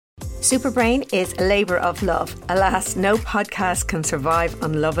Superbrain is a labour of love. Alas, no podcast can survive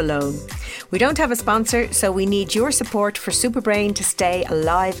on love alone. We don't have a sponsor, so we need your support for Superbrain to stay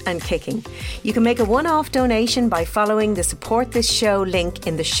alive and kicking. You can make a one-off donation by following the Support This Show link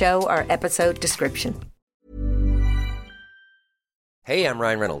in the show or episode description. Hey, I'm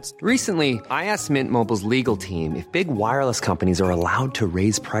Ryan Reynolds. Recently, I asked Mint Mobile's legal team if big wireless companies are allowed to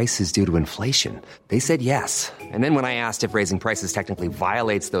raise prices due to inflation. They said yes. And then when I asked if raising prices technically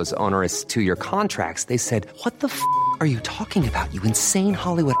violates those onerous two-year contracts, they said, "What the f*** are you talking about, you insane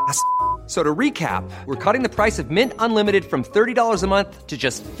Hollywood ass?" So to recap, we're cutting the price of Mint Unlimited from $30 a month to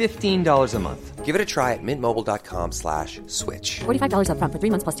just $15 a month. Give it a try at mintmobile.com/switch. $45 up front for 3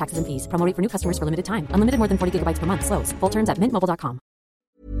 months plus taxes and fees. Promo rate for new customers for limited time. Unlimited more than 40 gigabytes per month. Slows full terms at mintmobile.com.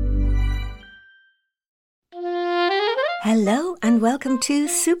 Hello and welcome to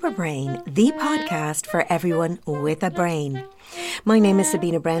Superbrain, the podcast for everyone with a brain. My name is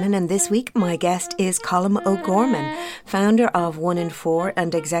Sabina Brennan, and this week my guest is Colm O'Gorman, founder of One in Four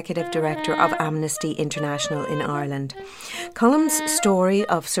and Executive Director of Amnesty International in Ireland. Colm's story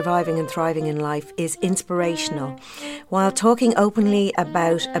of surviving and thriving in life is inspirational. While talking openly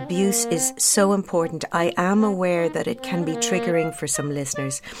about abuse is so important, I am aware that it can be triggering for some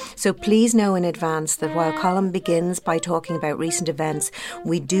listeners. So please know in advance that while Colm begins by talking about recent events,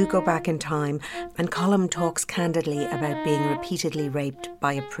 we do go back in time, and Colm talks candidly about being repeatedly raped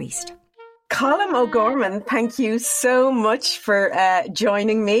by a priest. Colm O'Gorman, thank you so much for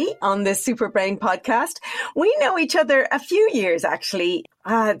joining me on the Superbrain podcast. We know each other a few years, actually.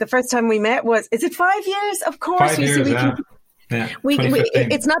 The first time we met is it 5 years? Of course. 5 years, yeah.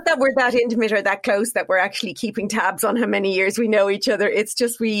 It's not that we're that intimate or that close that we're actually keeping tabs on how many years we know each other. It's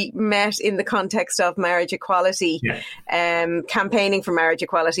just we met in the context of marriage equality, campaigning for marriage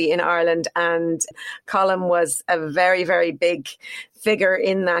equality in Ireland. And Colm was a very, very big figure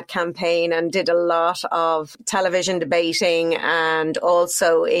in that campaign and did a lot of television debating, and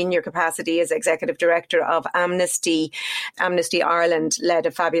also in your capacity as executive director of Amnesty Ireland led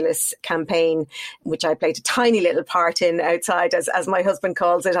a fabulous campaign, which I played a tiny little part in outside, as my husband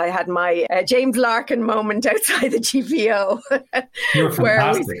calls it. I had my James Larkin moment outside the GPO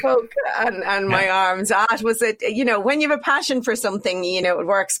where we spoke and my arms. It was, when you have a passion for something, it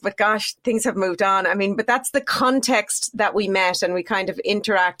works. But gosh, things have moved on. I mean, but that's the context that we met and we kind of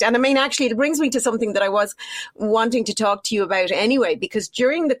interact. And I mean, actually, it brings me to something that I was wanting to talk to you about anyway, because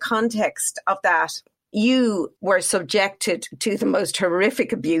during the context of that, you were subjected to the most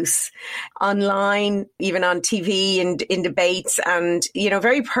horrific abuse online, even on TV and in debates, and,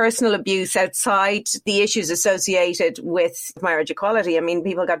 very personal abuse outside the issues associated with marriage equality. I mean,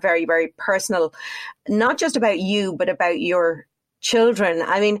 people got very, very personal, not just about you, but about your children.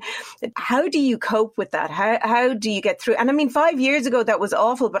 I mean, how do you cope with that? How do you get through? And I mean, 5 years ago, that was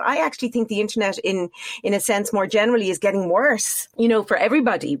awful, but I actually think the internet in a sense more generally is getting worse, for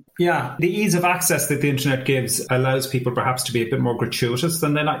everybody. Yeah, the ease of access that the internet gives allows people perhaps to be a bit more gratuitous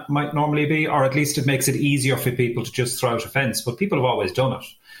than they might normally be, or at least it makes it easier for people to just throw out offence. But people have always done it.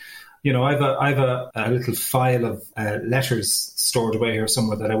 I've a little file of letters stored away here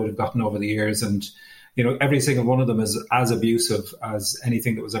somewhere that I would have gotten over the years, and every single one of them is as abusive as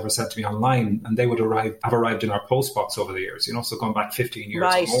anything that was ever said to me online. And they would have arrived in our postbox over the years, so going back 15 years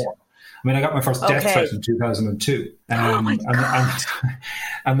or more. I mean, I got my first death threat in 2002. And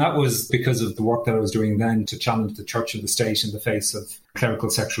that was because of the work that I was doing then to challenge the church and the state in the face of clerical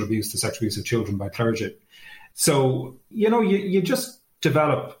sexual abuse, the sexual abuse of children by clergy. So, you just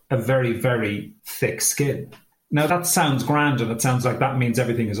develop a very, very thick skin. Now, that sounds grand and it sounds like that means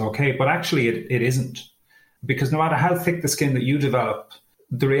everything is okay, but actually it isn't. Because no matter how thick the skin that you develop,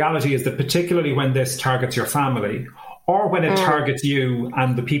 the reality is that particularly when this targets your family, or when it targets you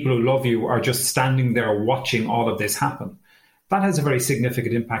and the people who love you are just standing there watching all of this happen, that has a very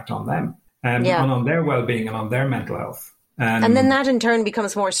significant impact on them and on their well-being and on their mental health. And then that in turn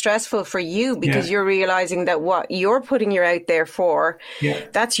becomes more stressful for you because you're realising that what you're putting you out there for,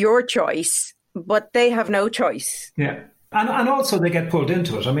 that's your choice. But they have no choice. Yeah. And also they get pulled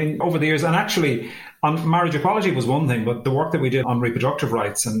into it. I mean, over the years, and actually on marriage equality was one thing, but the work that we did on reproductive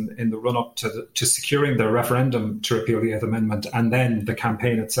rights and in the run-up to securing the referendum to repeal the Eighth Amendment, and then the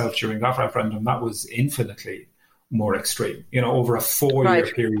campaign itself during that referendum, that was infinitely more extreme. Over a 4-year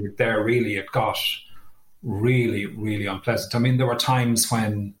period there, really, it got really, really unpleasant. I mean, there were times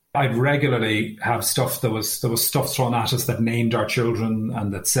when I'd regularly have stuff, there was stuff thrown at us that named our children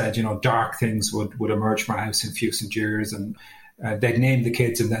and that said, dark things would emerge from our house in Fewson Jeers, and they'd name the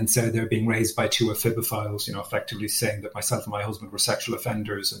kids and then say they're being raised by two ephebophiles, effectively saying that myself and my husband were sexual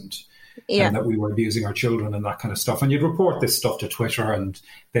offenders. And and that we were abusing our children and that kind of stuff. And you'd report this stuff to Twitter and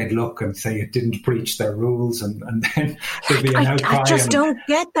they'd look and say it didn't breach their rules, and then there'd be an outcry. I just don't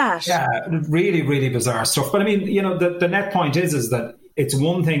get that. Yeah, really, really bizarre stuff. But I mean, the net point is that it's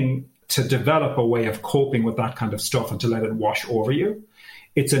one thing to develop a way of coping with that kind of stuff and to let it wash over you.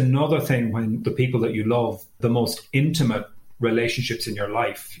 It's another thing when the people that you love, the most intimate relationships in your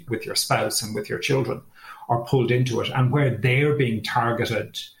life with your spouse and with your children, are pulled into it, and where they're being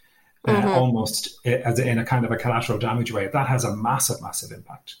targeted almost as in a kind of a collateral damage way. That has a massive, massive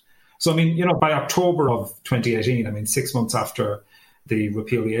impact. So, I mean, by October of 2018, 6 months after the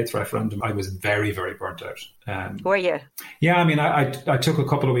repeal the eighth referendum, I was very, very burnt out. Were you? Yeah, I took a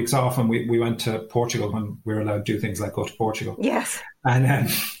couple of weeks off, and we went to Portugal when we were allowed to do things like go to Portugal. Yes. And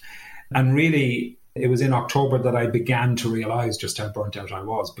really, it was in October that I began to realise just how burnt out I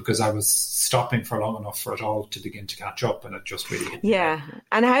was, because I was stopping for long enough for it all to begin to catch up, and it just really hit me. Yeah.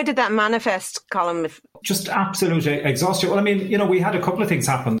 And how did that manifest, Colm? Just absolute exhaustion. Well, we had a couple of things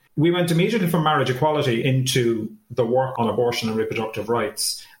happen. We went immediately from marriage equality into the work on abortion and reproductive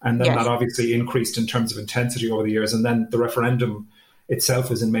rights, and then that obviously increased in terms of intensity over the years, and then the referendum itself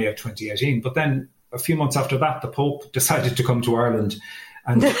was in May of 2018. But then a few months after that, the Pope decided to come to Ireland.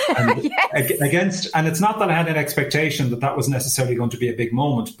 And against, and it's not that I had an expectation that was necessarily going to be a big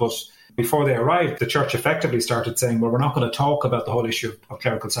moment, but before they arrived, the church effectively started saying, well, we're not going to talk about the whole issue of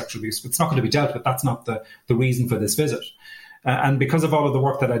clerical sexual abuse. It's not going to be dealt with. That's not the reason for this visit. And because of all of the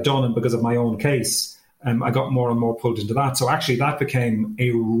work that I'd done and because of my own case, I got more and more pulled into that. So actually that became a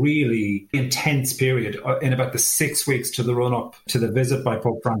really intense period in about the 6 weeks to the run-up to the visit by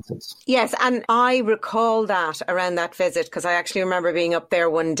Pope Francis. Yes, and I recall that around that visit, because I actually remember being up there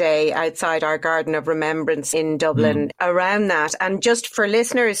one day outside our Garden of Remembrance in Dublin around that. And just for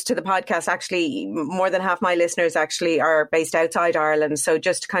listeners to the podcast, actually, more than half my listeners actually are based outside Ireland. So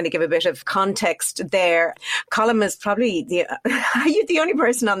just to kind of give a bit of context there, Colm is probably are you the only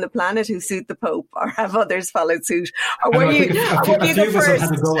person on the planet who sued the Pope, or have others followed suit? Or were you the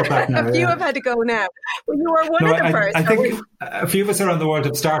first? A few have had to go now. Well, you were one of the first. I think a few of us around the world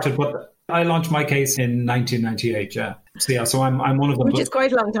have started, but I launched my case in 1998. So I'm one of them. Which is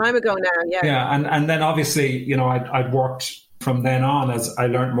quite a long time ago now. Yeah, and then obviously, I'd worked from then on. As I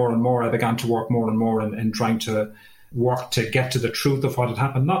learned more and more, I began to work more and more in trying to work to get to the truth of what had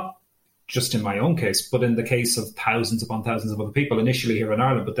happened, not just in my own case, but in the case of thousands upon thousands of other people, initially here in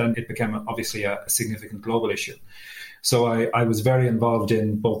Ireland, but then it became obviously a significant global issue. So I was very involved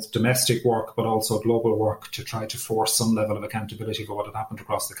in both domestic work, but also global work to try to force some level of accountability for what had happened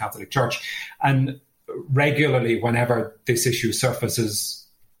across the Catholic Church. And regularly, whenever this issue surfaces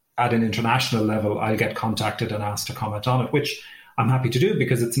at an international level, I'll get contacted and asked to comment on it, which I'm happy to do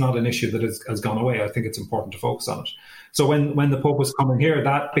because it's not an issue that has gone away. I think it's important to focus on it. So when the Pope was coming here,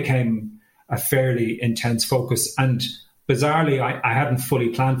 that became a fairly intense focus. And bizarrely, I hadn't fully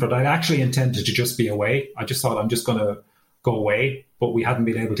planned for it. I actually intended to just be away. I just thought I'm just going to go away, but we hadn't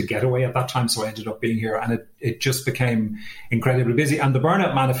been able to get away at that time. So I ended up being here, and it just became incredibly busy. And the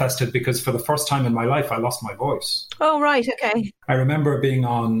burnout manifested because for the first time in my life, I lost my voice. Oh, right. Okay. I remember being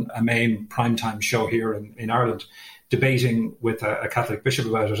on a main primetime show here in Ireland, debating with a Catholic bishop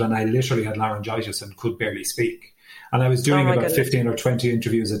about it. And I literally had laryngitis and could barely speak. And I was doing about 15 or 20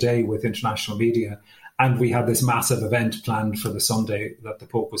 interviews a day with international media. And we had this massive event planned for the Sunday that the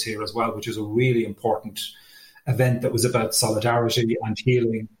Pope was here as well, which is a really important event that was about solidarity and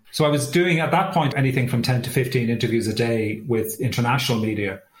healing. So I was doing at that point anything from 10 to 15 interviews a day with international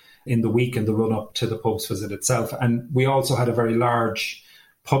media in the week in the run-up to the Pope's visit itself. And we also had a very large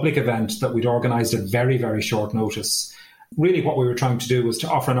public event that we'd organised at very, very short notice. Really what we were trying to do was to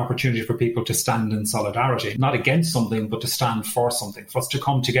offer an opportunity for people to stand in solidarity, not against something, but to stand for something, for us to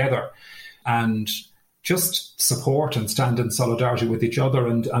come together and just support and stand in solidarity with each other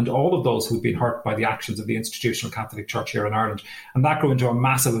and all of those who've been hurt by the actions of the institutional Catholic Church here in Ireland. And that grew into a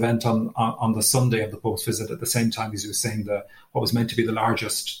massive event on the Sunday of the Pope's visit, at the same time as he was saying what was meant to be the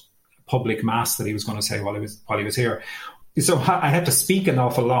largest public mass that he was going to say while he was here. So I had to speak an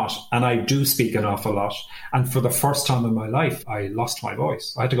awful lot, and I do speak an awful lot. And for the first time in my life, I lost my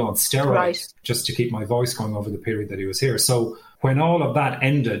voice. I had to go on steroids just to keep my voice going over the period that he was here. So when all of that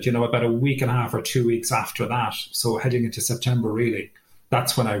ended, about a week and a half or 2 weeks after that, so heading into September, really,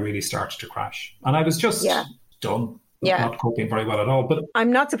 that's when I really started to crash. And I was just done. Not coping very well at all. But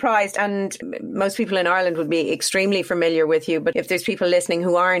I'm not surprised, and most people in Ireland would be extremely familiar with you. But if there's people listening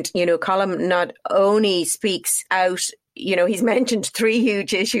who aren't, Colm not only speaks out he's mentioned 3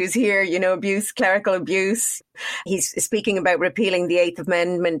 huge issues here, abuse, clerical abuse. He's speaking about repealing the 8th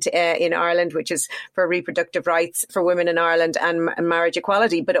Amendment in Ireland, which is for reproductive rights for women in Ireland and marriage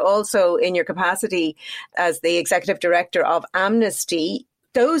equality, but also in your capacity as the executive director of Amnesty.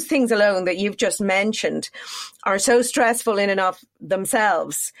 Those things alone that you've just mentioned are so stressful in and of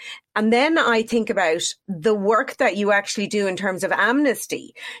themselves. And then I think about the work that you actually do in terms of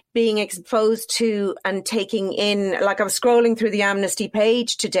Amnesty, being exposed to and taking in, like I was scrolling through the Amnesty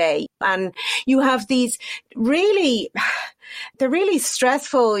page today, and you have these they're really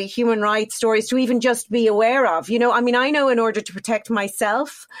stressful human rights stories to even just be aware of. I know in order to protect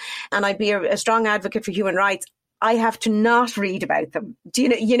myself, and I'd be a strong advocate for human rights, I have to not read about them.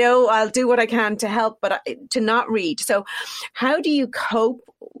 I'll do what I can to help, but to not read. So how do you cope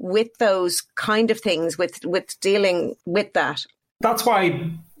with those kind of things, with dealing with that? That's why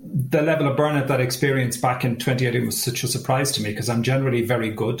the level of burnout that I experienced back in 2018 was such a surprise to me, because I'm generally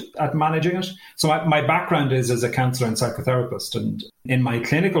very good at managing it. So my background is as a counsellor and psychotherapist. And in my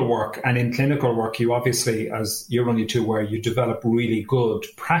clinical work, you obviously, as you're only too aware, you develop really good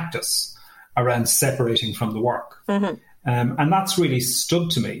practice around separating from the work. Mm-hmm. And that's really stood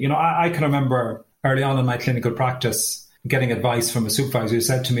to me. I can remember early on in my clinical practice getting advice from a supervisor who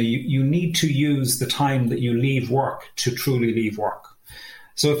said to me, you need to use the time that you leave work to truly leave work.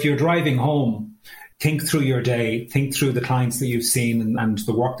 So if you're driving home, think through your day, think through the clients that you've seen and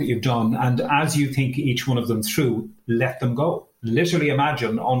the work that you've done. And as you think each one of them through, let them go. Literally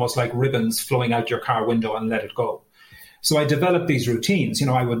imagine almost like ribbons flowing out your car window and let it go. So I developed these routines.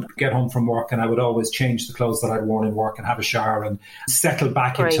 I would get home from work and I would always change the clothes that I'd worn in work and have a shower and settle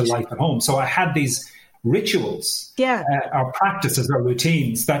back into life at home. So I had these rituals, or practices or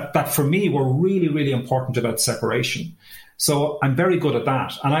routines that for me were really, really important about separation. So I'm very good at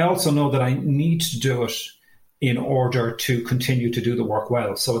that. And I also know that I need to do it in order to continue to do the work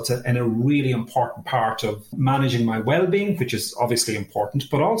well. So it's a really important part of managing my well-being, which is obviously important,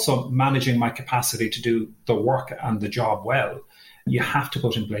 but also managing my capacity to do the work and the job well. You have to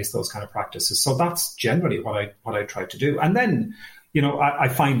put in place those kind of practices. So that's generally what I try to do. And then, I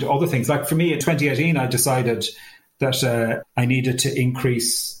find other things. Like for me in 2018, I decided that I needed to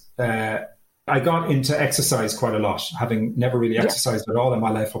increase I got into exercise quite a lot, having never really exercised at all in my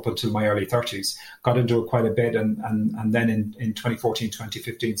life up until my early 30s. Got into it quite a bit and then in 2014,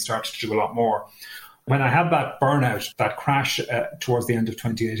 2015 started to do a lot more. When I had that burnout, that crash towards the end of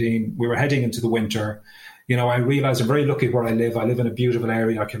 2018, we were heading into the winter. I realised I'm very lucky where I live. I live in a beautiful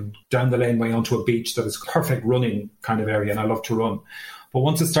area. I can down the laneway onto a beach that is perfect running kind of area, and I love to run. But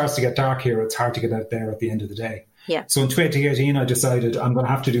once it starts to get dark here, it's hard to get out there at the end of the day. Yeah. So in 2018, I decided I'm going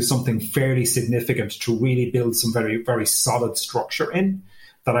to have to do something fairly significant to really build some very, very solid structure in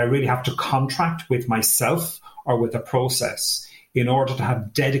that I really have to contract with myself or with a process in order to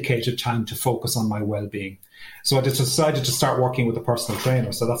have dedicated time to focus on my well-being. So I just decided to start working with a personal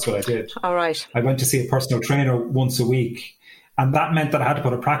trainer. So that's what I did. All right. I went to see a personal trainer once a week. And that meant that I had to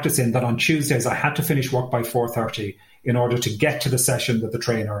put a practice in that on Tuesdays I had to finish work by 4:30 in order to get to the session with the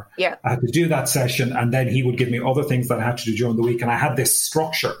trainer. Yeah. I had to do that session and then he would give me other things that I had to do during the week. And I had this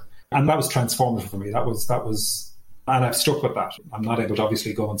structure and that was transformative for me. That was, and I've stuck with that. I'm not able to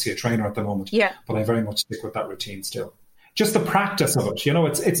obviously go and see a trainer at the moment, but I very much stick with that routine still. Just the practice of it,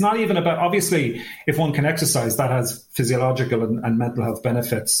 it's not even about, obviously, if one can exercise, that has physiological and mental health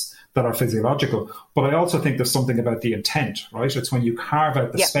benefits that are physiological. But I also think there's something about the intent, right? It's when you carve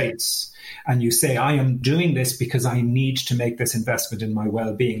out the space and you say, I am doing this because I need to make this investment in my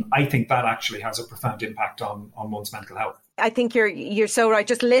well-being. I think that actually has a profound impact on one's mental health. I think you're so right.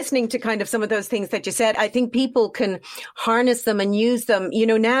 Just listening to kind of some of those things that you said, I think people can harness them and use them,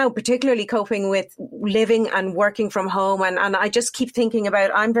 now, particularly coping with living and working from home. And I just keep thinking about,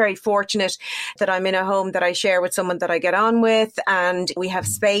 I'm very fortunate that I'm in a home that I share with someone that I get on with and we have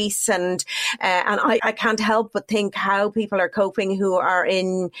space. And I can't help but think how people are coping who are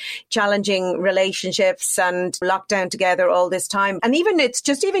in challenging relationships and locked down together all this time. And even it's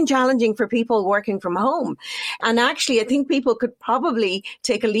just even challenging for people working from home. And actually, I think people could probably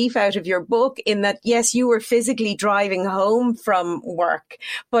take a leaf out of your book in that, yes, you were physically driving home from work,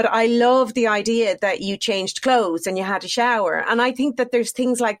 but I love the idea that you changed clothes and you had a shower. And I think that there's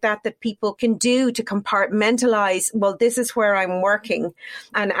things like that people can do to compartmentalize, well, this is where I'm working.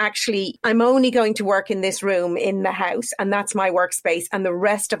 And actually, I'm only going to work in this room in the house and that's my workspace. And the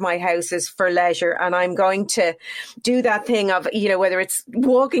rest of my house is for leisure. And I'm going to do that thing of, whether it's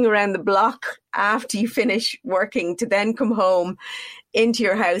walking around the block after you finish working to then come home into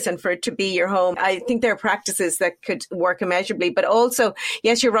your house and for it to be your home. I think there are practices that could work immeasurably, but also,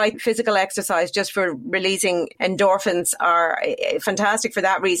 yes, you're right, physical exercise just for releasing endorphins are fantastic for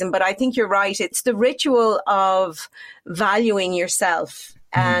that reason. But I think you're right. It's the ritual of valuing yourself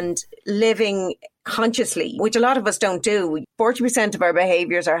and living consciously, which a lot of us don't do. 40% of our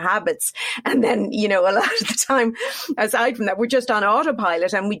behaviours are habits. And then, you know, a lot of the time, aside from that, we're just on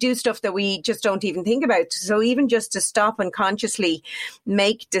autopilot and we do stuff that we just don't even think about. So even just to stop and consciously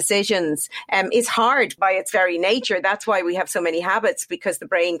make decisions is hard by its very nature. That's why we have so many habits, because the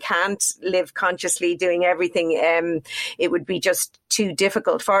brain can't live consciously doing everything. It would be just too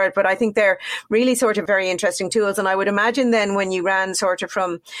difficult for it. But I think they're really sort of very interesting tools. And I would imagine then when you ran sort of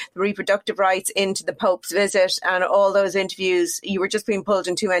from the reproductive rights into the Pope's visit and all those interviews, you were just being pulled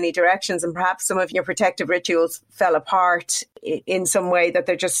in too many directions, and perhaps some of your protective rituals fell apart in some way that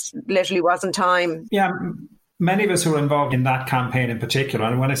there just literally wasn't time. Yeah. Many of us who were involved in that campaign in particular,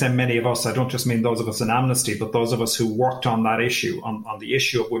 and when I say many of us, I don't just mean those of us in Amnesty, but those of us who worked on that issue, on the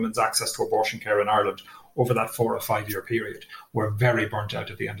issue of women's access to abortion care in Ireland over that 4 or 5 year period, were very burnt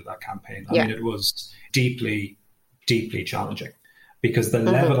out at the end of that campaign. I mean, it was deeply, deeply challenging, because the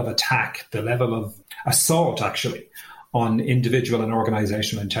level of attack, the level of assault actually on individual and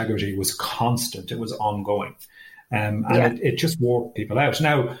organisational integrity was constant. It was ongoing. It just wore people out.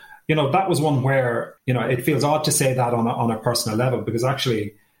 Now, you know, that was one where, you know, it feels odd to say that on a personal level, because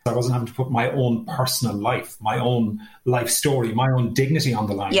actually I wasn't having to put my own personal life, my own life story, my own dignity on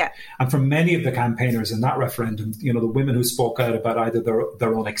the line. Yeah. And for many of the campaigners in that referendum, you know, the women who spoke out about either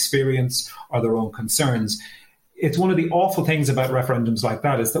their own experience or their own concerns, it's one of the awful things about referendums like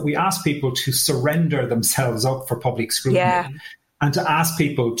that is that we ask people to surrender themselves up for public scrutiny and to ask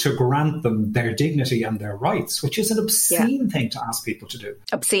people to grant them their dignity and their rights, which is an obscene thing to ask people to do.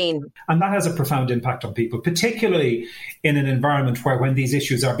 Obscene. And that has a profound impact on people, particularly in an environment where when these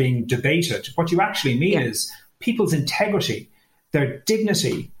issues are being debated, what you actually mean is people's integrity, their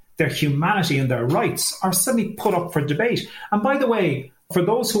dignity, their humanity and their rights are suddenly put up for debate. And by the way, for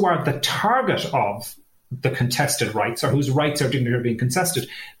those who are the target of the contested rights, or whose rights or dignity are being contested,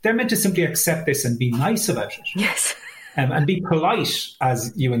 they're meant to simply accept this and be nice about it. Yes. And be polite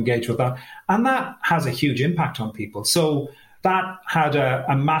as you engage with that. And that has a huge impact on people. So that had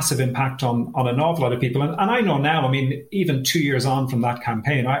a massive impact on an awful lot of people. And I know now, I mean, even 2 years on from that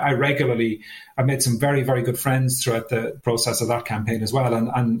campaign, I've made some very, very good friends throughout the process of that campaign as well.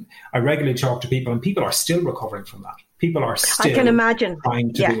 And I regularly talk to people, and people are still recovering from that. People are still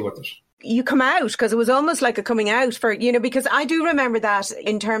trying to deal with it. You come out, because it was almost like a coming out for, you know, because I do remember that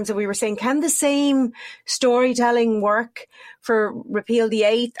in terms of, we were saying, can the same storytelling work for Repeal the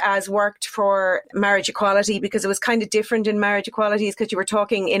 8th as worked for marriage equality? Because it was kind of different in marriage equalities, because you were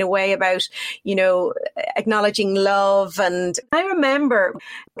talking in a way about, you know, acknowledging love. And I remember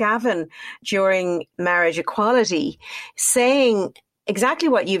Gavin during marriage equality saying exactly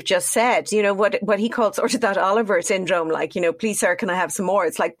what you've just said, you know, what he called sort of that Oliver syndrome, like, you know, please, sir, can I have some more?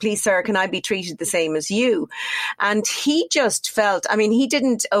 It's like, please, sir, can I be treated the same as you? And he just felt, I mean, he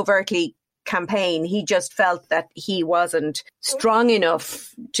didn't overtly campaign. He just felt that he wasn't strong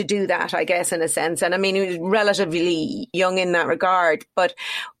enough to do that, I guess, in a sense. And I mean, he was relatively young in that regard, but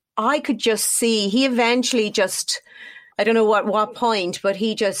I could just see he eventually just, I don't know what point, but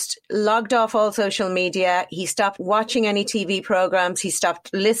he just logged off all social media. He stopped watching any TV programs. He stopped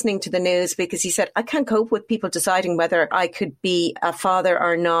listening to the news, because he said, I can't cope with people deciding whether I could be a father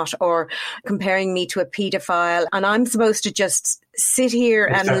or not, or comparing me to a paedophile. And I'm supposed to just sit here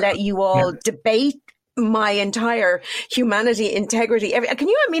and let you all debate my entire humanity, integrity. Can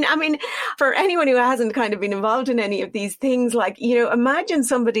you, I mean, for anyone who hasn't kind of been involved in any of these things, like, you know, imagine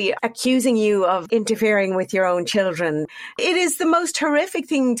somebody accusing you of interfering with your own children. It is the most horrific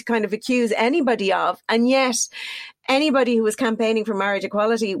thing to kind of accuse anybody of. And yet anybody who was campaigning for marriage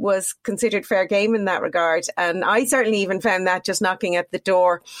equality was considered fair game in that regard. And I certainly even found that just knocking at the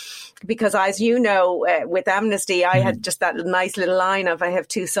door, because as you know, with Amnesty, I had just that nice little line of, I have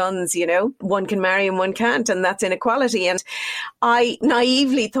 2 sons, you know, one can marry and one can't, and that's inequality. And I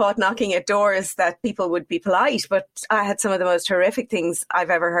naively thought knocking at doors that people would be polite, but I had some of the most horrific things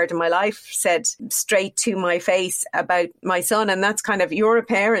I've ever heard in my life said straight to my face about my son. And that's kind of, you're a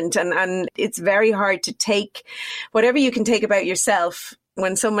parent, and it's very hard to take whatever you can take about yourself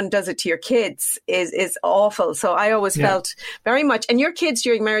when someone does it to your kids is awful. So I always felt very much, and your kids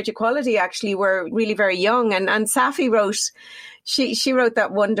during marriage equality actually were really very young. And Safi wrote, she wrote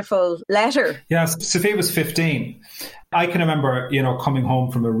that wonderful letter. Yes, Safi was 15. I can remember, coming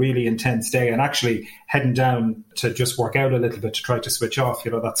home from a really intense day and actually heading down to just work out a little bit to try to switch off,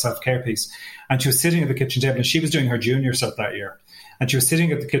 that self-care piece. And she was sitting at the kitchen table, and she was doing her junior cert that year. And she was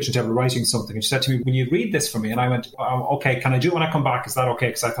sitting at the kitchen table writing something. And she said to me, "Will you read this for me?" And I went, "Oh, okay, can I do it when I come back? Is that okay?"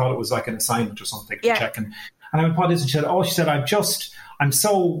 Because I thought it was like an assignment or something to check. And I went, "What is it?" She said, I'm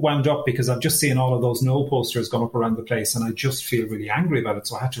so wound up because I've just seen all of those no posters going up around the place, and I just feel really angry about it.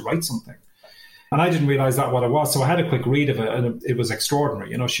 So I had to write something. And I didn't realize that what it was. So I had a quick read of it, and it was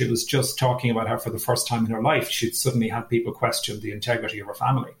extraordinary. She was just talking about how for the first time in her life, she'd suddenly had people question the integrity of her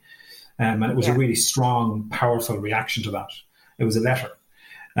family. And it was a really strong, powerful reaction to that. It was a letter.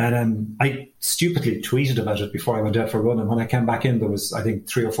 And I stupidly tweeted about it before I went out for a run. And when I came back in, there was, I think,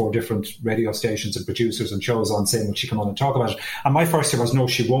 3 or 4 different radio stations and producers and shows on saying, "Will she come on and talk about it?" And my first year was, no,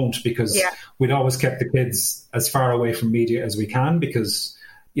 she won't, because we'd always kept the kids as far away from media as we can, because,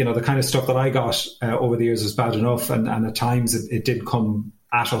 the kind of stuff that I got over the years was bad enough. And at times it did come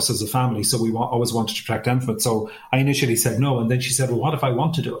at us as a family. So we always wanted to protect them from it. So I initially said no. And then she said, "Well, what if I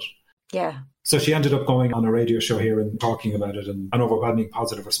want to do it?" Yeah. So she ended up going on a radio show here and talking about it, and an overwhelming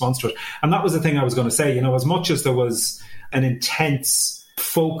positive response to it. And that was the thing I was going to say, as much as there was an intense,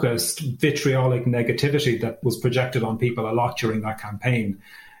 focused, vitriolic negativity that was projected on people a lot during that campaign,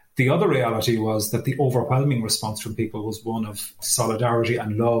 the other reality was that the overwhelming response from people was one of solidarity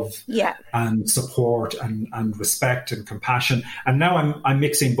and love and support and respect and compassion. And now I'm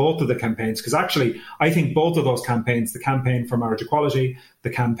mixing both of the campaigns, because actually I think both of those campaigns, the campaign for marriage equality, the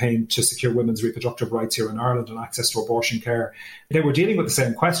campaign to secure women's reproductive rights here in Ireland and access to abortion care, they were dealing with the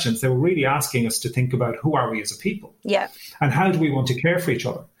same questions. They were really asking us to think about who are we as a people? And how do we want to care for each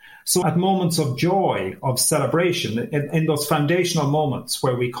other? So at moments of joy, of celebration, in those foundational moments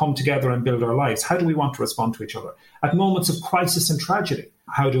where we come together and build our lives, how do we want to respond to each other? At moments of crisis and tragedy,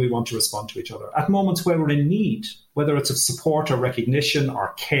 how do we want to respond to each other? At moments where we're in need, whether it's of support or recognition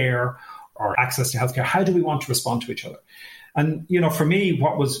or care or access to healthcare, how do we want to respond to each other? And, for me,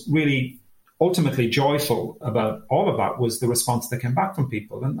 what was really ultimately joyful about all of that was the response that came back from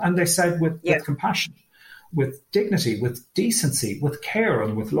people. And they said with compassion, with dignity, with decency, with care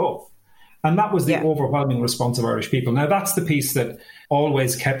and with love. And that was the overwhelming response of Irish people. Now, that's the piece that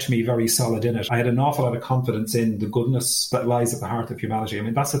always kept me very solid in it. I had an awful lot of confidence in the goodness that lies at the heart of humanity. I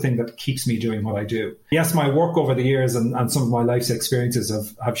mean, that's the thing that keeps me doing what I do. Yes, my work over the years and some of my life's experiences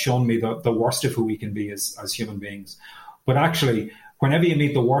have shown me the worst of who we can be as human beings. But actually, whenever you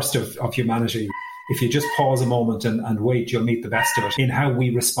meet the worst of humanity, if you just pause a moment and wait, you'll meet the best of it in how we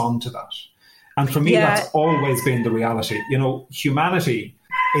respond to that. And for me, that's always been the reality. Humanity,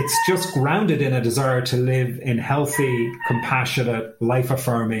 it's just grounded in a desire to live in healthy, compassionate,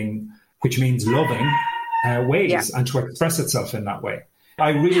 life-affirming, which means loving ways, and to express itself in that way. I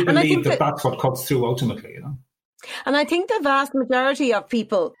really believe that's what cuts through ultimately, And I think the vast majority of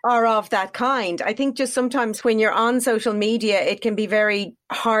people are of that kind. I think just sometimes when you're on social media, it can be very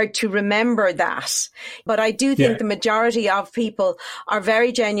hard to remember that. But I do think the majority of people are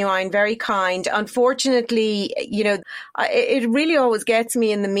very genuine, very kind. Unfortunately, it really always gets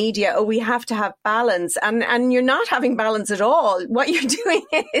me in the media, we have to have balance. And you're not having balance at all. What you're doing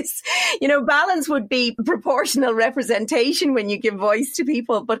is, balance would be proportional representation when you give voice to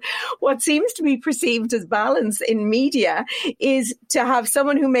people. But what seems to be perceived as balance in media is to have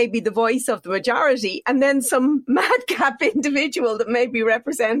someone who may be the voice of the majority and then some madcap individual that maybe represents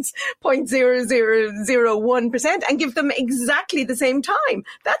 0.0001% and give them exactly the same time.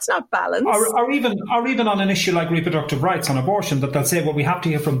 That's not balance. Or even on an issue like reproductive rights on abortion, that they'll say, well, we have to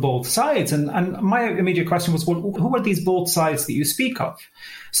hear from both sides. And my immediate question was, well, who are these both sides that you speak of?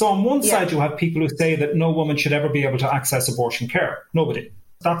 So on one side, you have people who say that no woman should ever be able to access abortion care. Nobody.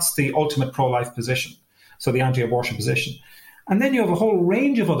 That's the ultimate pro-life position. So the anti-abortion position. And then you have a whole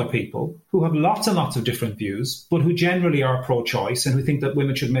range of other people who have lots and lots of different views, but who generally are pro-choice and who think that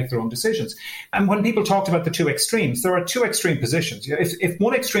women should make their own decisions. And when people talked about the two extremes, there are two extreme positions. If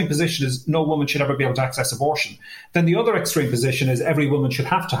one extreme position is no woman should ever be able to access abortion, then the other extreme position is every woman should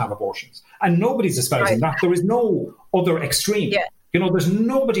have to have abortions. And nobody's espousing that. There is no other extreme. Yeah. There's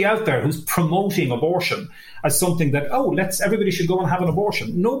nobody out there who's promoting abortion as something that, everybody should go and have an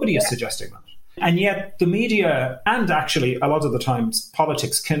abortion. Nobody is suggesting that. And yet the media and actually a lot of the times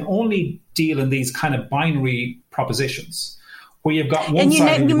politics can only deal in these kind of binary propositions where you've got one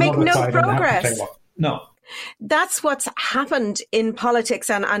side and you make no progress. No. That's what's happened in politics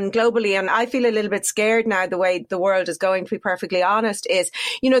and globally. And I feel a little bit scared now the way the world is going, to be perfectly honest, is,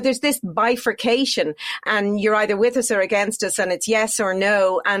 there's this bifurcation and you're either with us or against us and it's yes or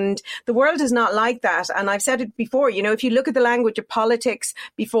no. And the world is not like that. And I've said it before, if you look at the language of politics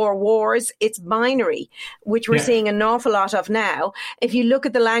before wars, it's binary, which we're seeing an awful lot of now. If you look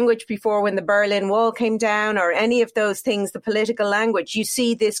at the language before when the Berlin Wall came down or any of those things, the political language, you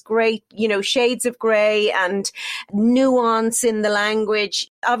see this great, shades of grey and nuance in the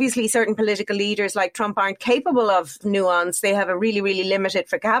language. Obviously, certain political leaders like Trump aren't capable of nuance. They have a really, really limited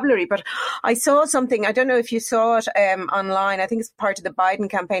vocabulary. But I saw something, I don't know if you saw it online. I think it's part of the Biden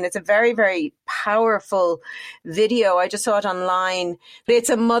campaign. It's a very, very powerful video. I just saw it online. It's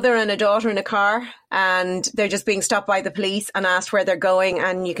a mother and a daughter in a car and they're just being stopped by the police and asked where they're going.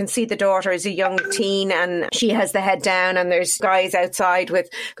 And you can see the daughter is a young teen and she has the head down and there's guys outside with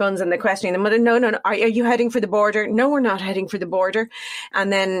guns and they're questioning the mother. No. Are you heading for the border? No, we're not heading for the border.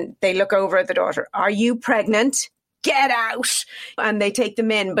 And then they look over at the daughter. Are you pregnant? Get out. And they take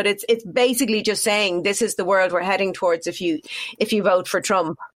them in. But it's basically just saying this is the world we're heading towards if you vote for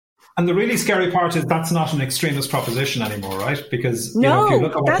Trump. And the really scary part is that's not an extremist proposition anymore, right? Because if you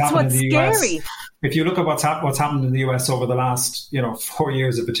look at what's happened in the US, if you look at what's happened in the US over the last 4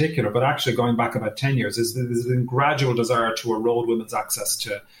 years in particular, but actually going back about 10 years, there's been gradual desire to erode women's access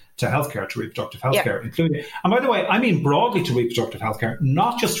to healthcare, to reproductive healthcare, including, and by the way, I mean broadly to reproductive healthcare,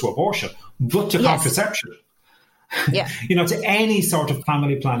 not just to abortion, but to contraception. Yeah. To any sort of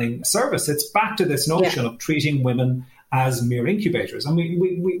family planning service. It's back to this notion of treating women as mere incubators. And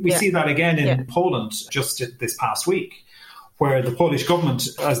we see that again in Poland just this past week, where the Polish government,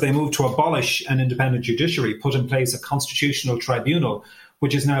 as they moved to abolish an independent judiciary, put in place a constitutional tribunal,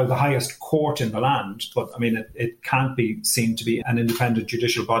 which is now the highest court in the land. But I mean, it can't be seen to be an independent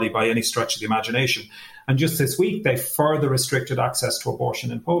judicial body by any stretch of the imagination. And just this week, they further restricted access to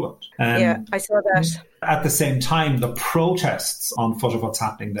abortion in Poland. I saw that. At the same time, the protests on foot of what's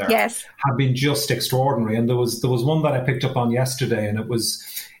happening there have been just extraordinary. And there was one that I picked up on yesterday, and it was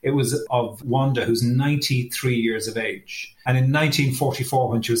of Wanda, who's 93 years of age. And in 1944,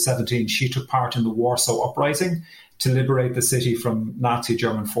 when she was 17, she took part in the Warsaw Uprising to liberate the city from Nazi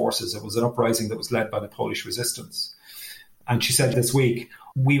German forces. It was an uprising that was led by the Polish resistance. And she said this week,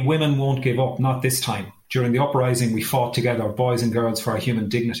 "We women won't give up, not this time. During the uprising, we fought together, boys and girls, for our human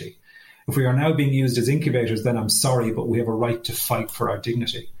dignity. If we are now being used as incubators, then I'm sorry, but we have a right to fight for our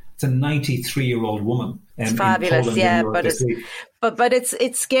dignity." It's a 93-year-old woman. It's fabulous, but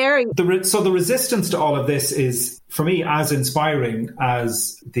it's scary. So the resistance to all of this is, for me, as inspiring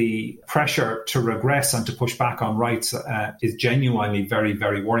as the pressure to regress and to push back on rights is genuinely very,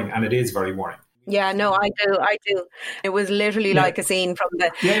 very worrying, and it is very worrying. Yeah, no, I do. It was literally like a scene from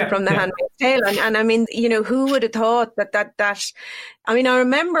the Handmaid's Tale, and I mean, who would have thought that? I mean, I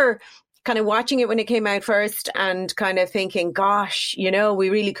remember kind of watching it when it came out first and kind of thinking, gosh, we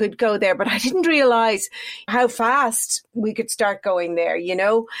really could go there. But I didn't realize how fast we could start going there.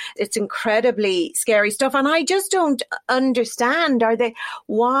 It's incredibly scary stuff. And I just don't understand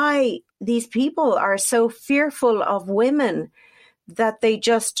why these people are so fearful of women that they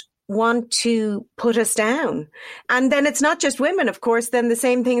just want to put us down. And then it's not just women, of course, then the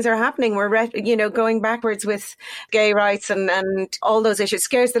same things are happening. We're, going backwards with gay rights and all those issues.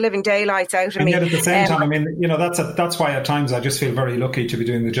 Scares the living daylights out of me. And yet at the same time, I mean, that's why at times I just feel very lucky to be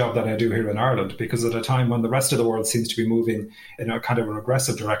doing the job that I do here in Ireland, because at a time when the rest of the world seems to be moving in a kind of a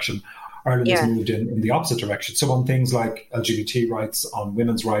regressive direction, Ireland has moved in the opposite direction. So on things like LGBT rights, on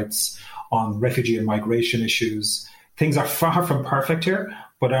women's rights, on refugee and migration issues, things are far from perfect here.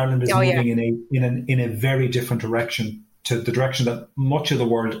 But Ireland is moving in a very different direction to the direction that much of the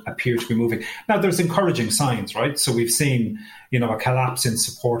world appears to be moving. Now, there's encouraging signs, right? So we've seen, a collapse in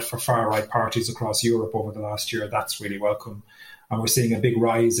support for far-right parties across Europe over the last year. That's really welcome. And we're seeing a big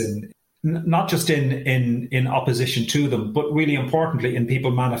rise in not just in opposition to them, but really importantly in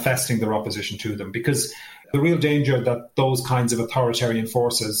people manifesting their opposition to them. Because the real danger that those kinds of authoritarian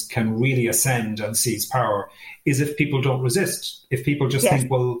forces can really ascend and seize power is if people don't resist. If people just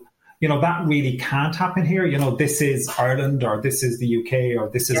think, well, that really can't happen here. This is Ireland, or this is the UK, or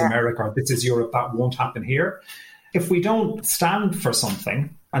this is America, or this is Europe. That won't happen here. If we don't stand for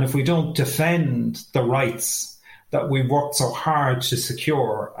something, and if we don't defend the rights that we've worked so hard to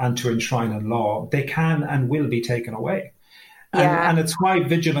secure and to enshrine in law, they can and will be taken away. And it's why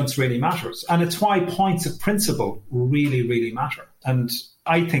vigilance really matters. And it's why points of principle really, really matter. And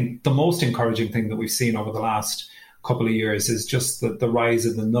I think the most encouraging thing that we've seen over the last couple of years is just the rise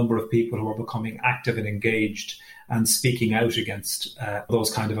in the number of people who are becoming active and engaged and speaking out against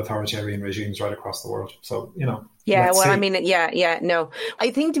those kind of authoritarian regimes right across the world. So, Yeah, well, see. I mean, no. I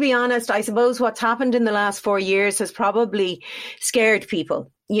think, to be honest, I suppose what's happened in the last 4 years has probably scared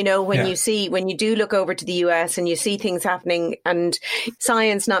people. When you do look over to the US and you see things happening and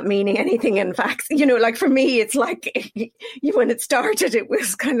science not meaning anything in fact, like for me, it's like when it started, it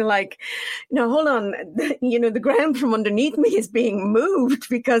was kind of like, no, hold on, the ground from underneath me is being moved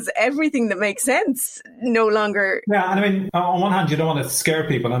because everything that makes sense no longer. Yeah, and I mean, on one hand, you don't want to scare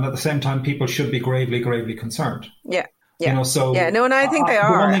people, and at the same time, people should be gravely, gravely concerned. Yeah. Yeah. And I think they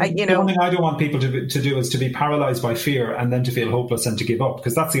are. The one thing I don't want people to do is to be paralyzed by fear and then to feel hopeless and to give up,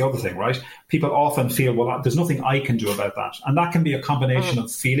 because that's the other thing, right? People often feel, well, there's nothing I can do about that. And that can be a combination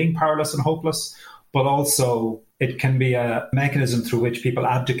of feeling powerless and hopeless, but also it can be a mechanism through which people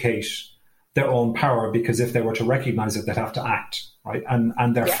abdicate their own power, because if they were to recognize it, they'd have to act, right?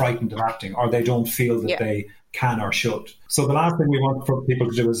 And they're frightened of acting, or they don't feel that they can or should. So the last thing we want for people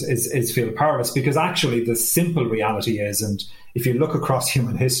to do is feel powerless, because actually the simple reality is, and if you look across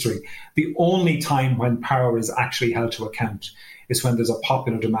human history, the only time when power is actually held to account is when there's a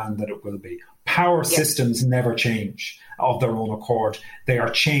popular demand that it will be. Power systems never change of their own accord. They are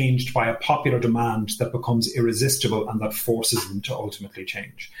changed by a popular demand that becomes irresistible and that forces them to ultimately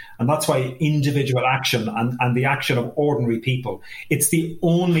change. And that's why individual action and the action of ordinary people, it's the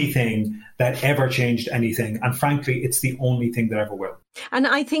only thing that ever changed anything. And frankly, it's the only thing that ever will. And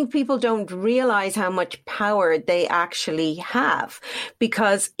I think people don't realize how much power they actually have,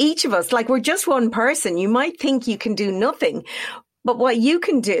 because each of us, like, we're just one person. You might think you can do nothing, but what you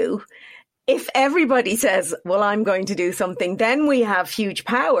can do, if everybody says, well, I'm going to do something, then we have huge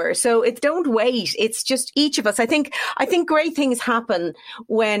power. So don't wait. It's just each of us. I think great things happen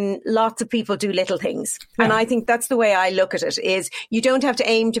when lots of people do little things. Yeah. And I think that's the way I look at it, is you don't have to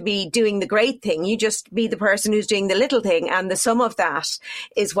aim to be doing the great thing. You just be the person who's doing the little thing. And the sum of that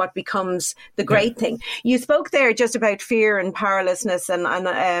is what becomes the great thing. You spoke there just about fear and powerlessness.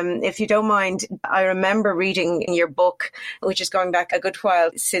 And if you don't mind, I remember reading in your book, which is going back a good while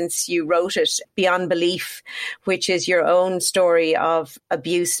since you wrote it, Beyond Belief, which is your own story of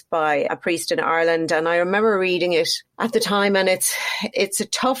abuse by a priest in Ireland. And I remember reading it at the time, and it's a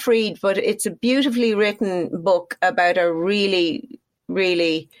tough read, but it's a beautifully written book about a really,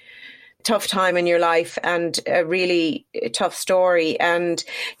 really tough time in your life and a really tough story. And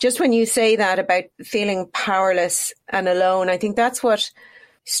just when you say that about feeling powerless and alone, I think that's what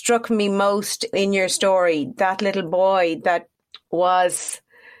struck me most in your story. That little boy that was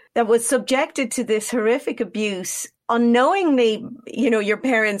subjected to this horrific abuse unknowingly. Your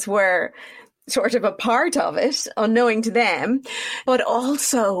parents were sort of a part of it, unknowing to them. But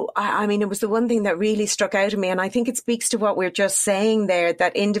also, I mean, it was the one thing that really struck out at me, and I think it speaks to what we're just saying there,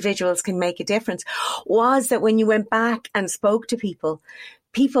 that individuals can make a difference, was that when you went back and spoke to people,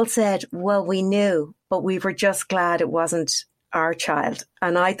 people said, well, we knew, but we were just glad it wasn't our child.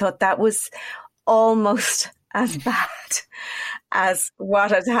 And I thought that was almost as bad as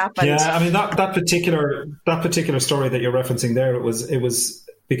what has happened. Yeah, I mean, that particular story that you're referencing there, it was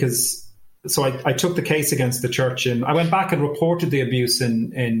because, so I took the case against the church, and I went back and reported the abuse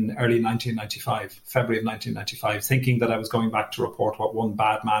in early 1995, February of 1995, thinking that I was going back to report what one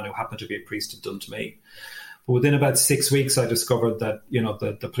bad man who happened to be a priest had done to me. But within about 6 weeks, I discovered that,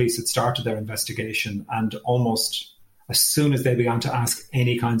 the police had started their investigation, and almost as soon as they began to ask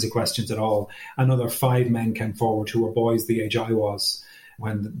any kinds of questions at all, another 5 men came forward who were boys the age I was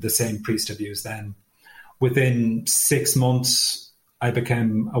when the same priest abused them. Within 6 months, I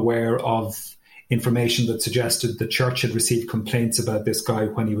became aware of information that suggested the church had received complaints about this guy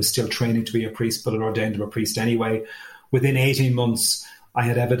when he was still training to be a priest, but had ordained him a priest anyway. Within 18 months, I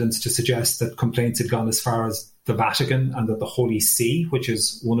had evidence to suggest that complaints had gone as far as the Vatican, and that the Holy See, which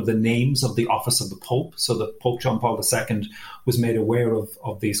is one of the names of the office of the Pope, so that Pope John Paul II was made aware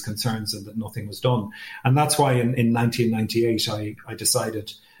of these concerns and that nothing was done. And that's why in 1998, I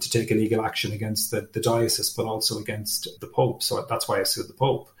decided to take illegal action against the diocese, but also against the Pope. So that's why I sued the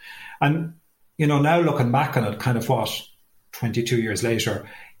Pope. And, now looking back on it, kind of 22 years later,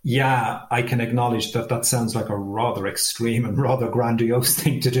 yeah, I can acknowledge that sounds like a rather extreme and rather grandiose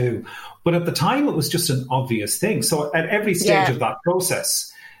thing to do. But at the time, it was just an obvious thing. So at every stage of that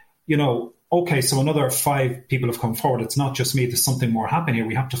process, okay, so another 5 people have come forward. It's not just me. There's something more happening here.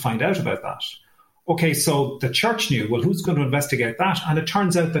 We have to find out about that. Okay, so the church knew. Well, who's going to investigate that? And it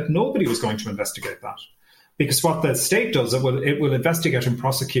turns out that nobody was going to investigate that. Because what the state does, it will investigate and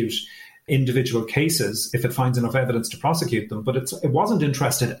prosecute individual cases if it finds enough evidence to prosecute them. But it wasn't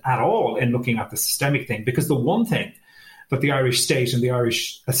interested at all in looking at the systemic thing, because the one thing that the Irish state and the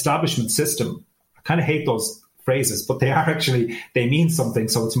Irish establishment system, I kind of hate those phrases, but they mean something,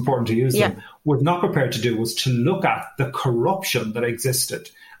 so it's important to use them, was not prepared to do was to look at the corruption that existed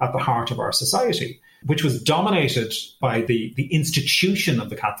at the heart of our society, which was dominated by the institution of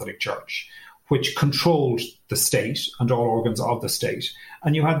the Catholic Church, which controlled the state and all organs of the state.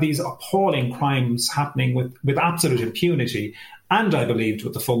 And you had these appalling crimes happening with absolute impunity, and I believed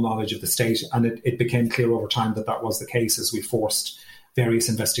with the full knowledge of the state. And it became clear over time that was the case as we forced various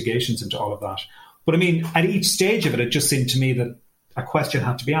investigations into all of that. But I mean, at each stage of it, it just seemed to me that a question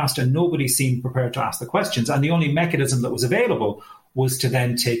had to be asked, and nobody seemed prepared to ask the questions. And the only mechanism that was available was to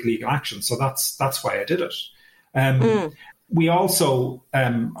then take legal action. So that's why I did it. We also,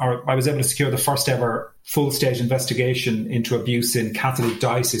 I was able to secure the first ever full stage investigation into abuse in Catholic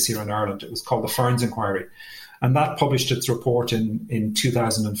diocese here in Ireland. It was called the Ferns Inquiry. And that published its report in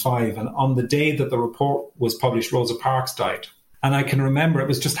 2005. And on the day that the report was published, Rosa Parks died. And I can remember, it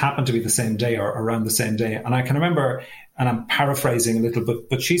was just happened to be the same day or around the same day. And I can remember, and I'm paraphrasing a little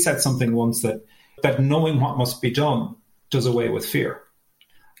bit, but she said something once that knowing what must be done does away with fear.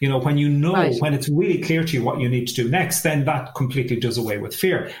 You know, when you know, when it's really clear to you what you need to do next, then that completely does away with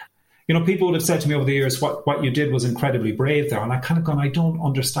fear. You know, people would have said to me over the years, what you did was incredibly brave there. And I kind of gone, I don't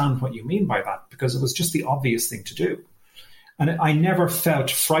understand what you mean by that, because it was just the obvious thing to do. And I never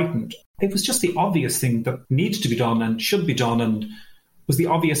felt frightened. It was just the obvious thing that needs to be done and should be done and was the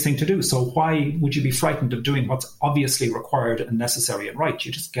obvious thing to do. So why would you be frightened of doing what's obviously required and necessary and right?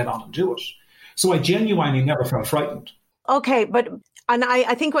 You just get on and do it. So I genuinely never felt frightened. Okay, and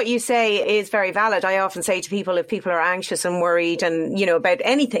I think what you say is very valid. I often say to people, if people are anxious and worried and, you know, about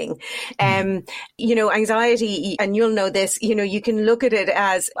anything, you know, anxiety, and you'll know this, you know, you can look at it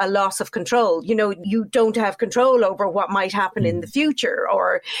as a loss of control. You know, you don't have control over what might happen in the future,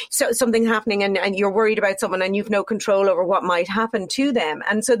 or something happening and you're worried about someone and you've no control over what might happen to them.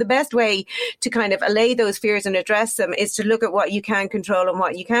 And so the best way to kind of allay those fears and address them is to look at what you can control and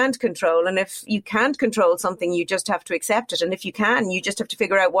what you can't control. And if you can't control something, you just have to accept it. And if you can, you just have to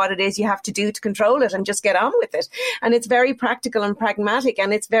figure out what it is you have to do to control it and just get on with it. And it's very practical and pragmatic,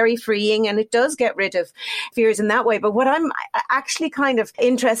 and it's very freeing, and it does get rid of fears in that way. But what I'm actually kind of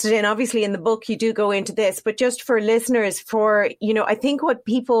interested in, obviously in the book you do go into this, but just for listeners, you know, I think what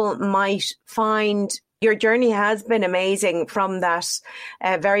people might find, your journey has been amazing from that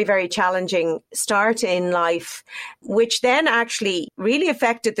very, very challenging start in life, which then actually really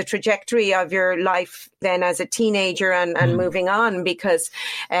affected the trajectory of your life then as a teenager and moving on, because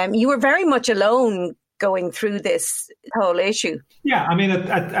you were very much alone going through this whole issue. Yeah, I mean,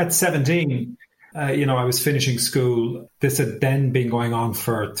 at 17, you know, I was finishing school. This had then been going on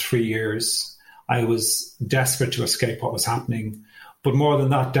for 3 years. I was desperate to escape what was happening. But more than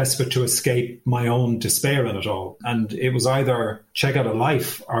that, desperate to escape my own despair in it all. And it was either check out a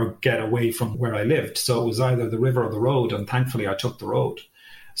life or get away from where I lived. So it was either the river or the road. And thankfully, I took the road.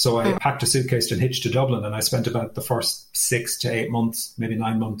 So I packed a suitcase and hitched to Dublin. And I spent about the first 6 to 8 months, maybe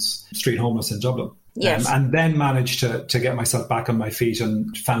 9 months, street homeless in Dublin. Yes. And then managed to get myself back on my feet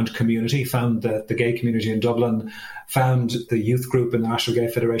and found community, found the gay community in Dublin, found the youth group in the National Gay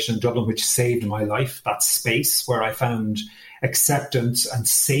Federation in Dublin, which saved my life. That space where I found acceptance and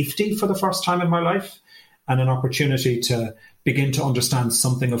safety for the first time in my life, and an opportunity to begin to understand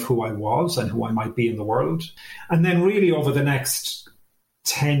something of who I was and who I might be in the world. And then really over the next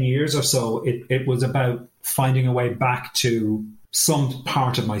 10 years or so, it was about finding a way back to some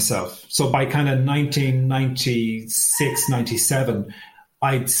part of myself. So by kind of 1996, 97,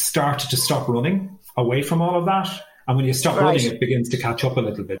 I'd started to stop running away from all of that. And when you stop running, it begins to catch up a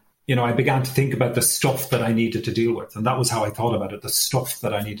little bit. You know, I began to think about the stuff that I needed to deal with. And that was how I thought about it, the stuff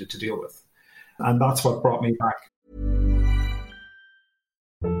that I needed to deal with. And that's what brought me back.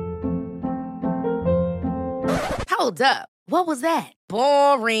 Hold up. What was that?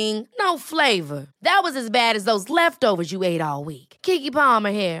 Boring. No flavor. That was as bad as those leftovers you ate all week. Keke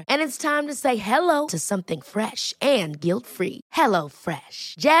Palmer here. And it's time to say hello to something fresh and guilt-free.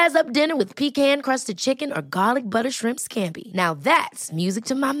 HelloFresh. Jazz up dinner with pecan-crusted chicken or garlic butter shrimp scampi. Now that's music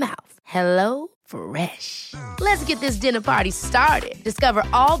to my mouth. HelloFresh. Let's get this dinner party started. Discover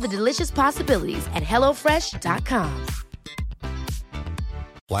all the delicious possibilities at HelloFresh.com.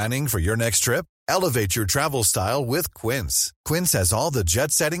 Planning for your next trip? Elevate your travel style with Quince. Quince has all the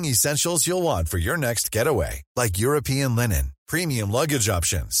jet-setting essentials you'll want for your next getaway, like European linen, premium luggage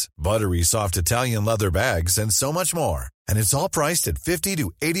options, buttery soft Italian leather bags, and so much more. And it's all priced at 50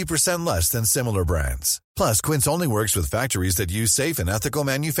 to 80% less than similar brands. Plus, Quince only works with factories that use safe and ethical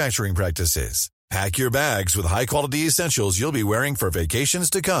manufacturing practices. Pack your bags with high-quality essentials you'll be wearing for vacations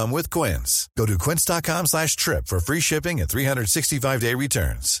to come with Quince. Go to quince.com/trip for free shipping and 365-day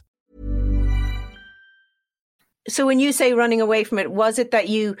returns. So when you say running away from it, was it that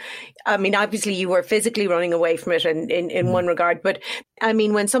obviously you were physically running away from it in one regard, but I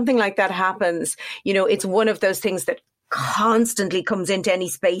mean, when something like that happens, it's one of those things that constantly comes into any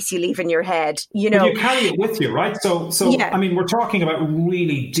space you leave in your head, But you carry it with you, right? So yeah. I mean, we're talking about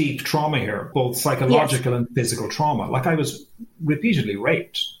really deep trauma here, both psychological and physical trauma. Like, I was repeatedly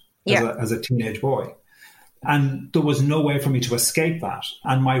raped as a teenage boy. And there was no way for me to escape that.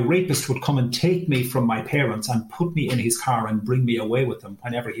 And my rapist would come and take me from my parents and put me in his car and bring me away with him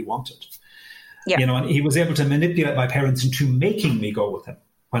whenever he wanted. Yeah. And he was able to manipulate my parents into making me go with him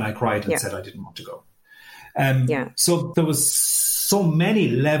when I cried and said I didn't want to go. So there was so many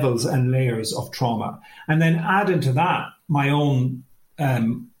levels and layers of trauma. And then add into that my own,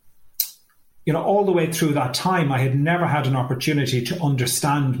 all the way through that time, I had never had an opportunity to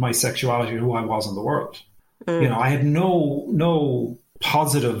understand my sexuality, who I was in the world. I had no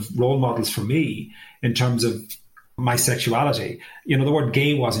positive role models for me in terms of my sexuality. The word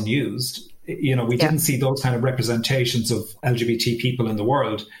gay wasn't used. We didn't see those kind of representations of LGBT people in the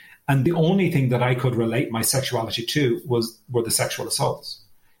world. And the only thing that I could relate my sexuality to were the sexual assaults.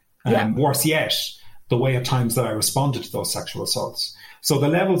 Worse yet, the way at times that I responded to those sexual assaults. So the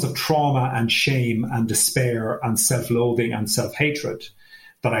levels of trauma and shame and despair and self-loathing and self-hatred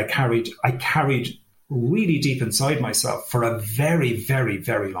that I carried really deep inside myself for a very, very,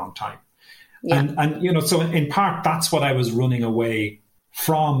 very long time. Yeah. And so in part, that's what I was running away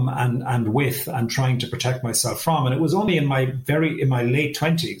from and with and trying to protect myself from. And it was only in my late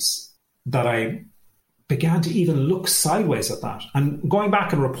 20s that I began to even look sideways at that. And going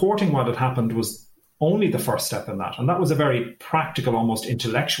back and reporting what had happened was only the first step in that. And that was a very practical, almost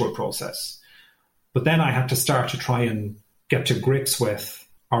intellectual process. But then I had to start to try and get to grips with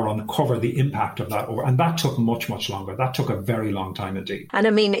or uncover the impact of that. And that took much, much longer. That took a very long time indeed. And I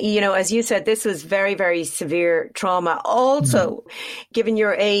mean, as you said, this was very, very severe trauma. Also, given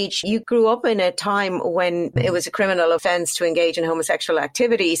your age, you grew up in a time when it was a criminal offence to engage in homosexual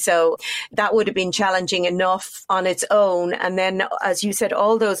activity. So that would have been challenging enough on its own. And then, as you said,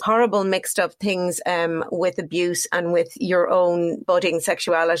 all those horrible mixed up things with abuse and with your own budding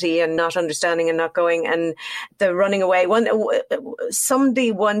sexuality and not understanding and not going and the running away.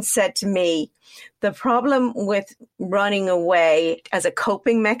 Somebody once said to me, the problem with running away as a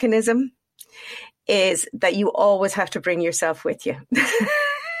coping mechanism is that you always have to bring yourself with you.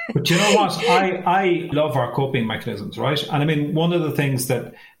 But you know what? I love our coping mechanisms, right? And I mean, one of the things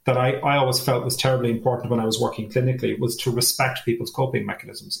that I always felt was terribly important when I was working clinically was to respect people's coping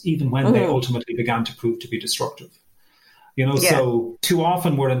mechanisms, even when they ultimately began to prove to be destructive. So too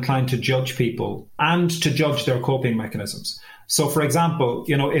often we're inclined to judge people and to judge their coping mechanisms. So, for example,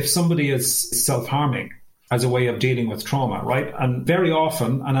 if somebody is self-harming as a way of dealing with trauma, right? And very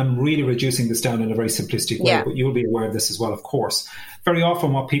often, and I'm really reducing this down in a very simplistic way, but you'll be aware of this as well, of course. Very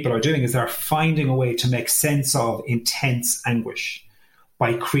often what people are doing is they're finding a way to make sense of intense anguish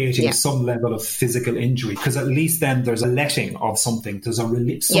by creating some level of physical injury, because at least then there's a letting of something. There's a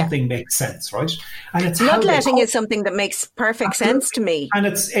relief. Something makes sense, right? And it's bloodletting is something that makes perfect sense to me. And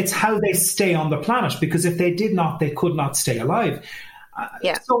it's how they stay on the planet, because if they did not, they could not stay alive.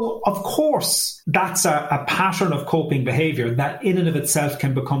 So, of course, that's a pattern of coping behavior that in and of itself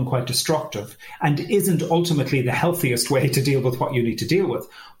can become quite destructive and isn't ultimately the healthiest way to deal with what you need to deal with.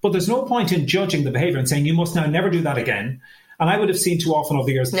 But there's no point in judging the behavior and saying, you must now never do that again. And I would have seen too often over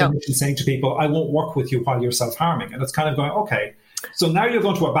the years clinicians saying to people, I won't work with you while you're self-harming. And it's kind of going, okay, so now you're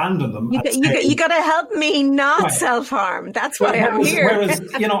going to abandon them. You got to help me not self-harm. That's why I'm here. Whereas,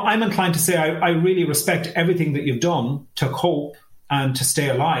 I'm inclined to say I really respect everything that you've done to cope and to stay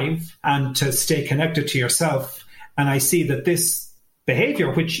alive and to stay connected to yourself. And I see that this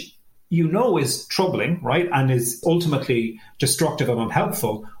behavior, which is troubling, right, and is ultimately destructive and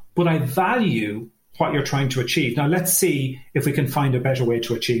unhelpful, but I value what you're trying to achieve. Now, let's see if we can find a better way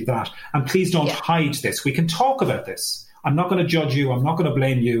to achieve that. And please don't hide this. We can talk about this. I'm not going to judge you. I'm not going to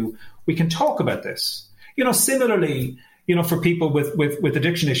blame you. We can talk about this. Similarly, for people with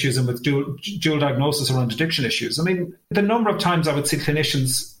addiction issues and with dual diagnosis around addiction issues, I mean, the number of times I would see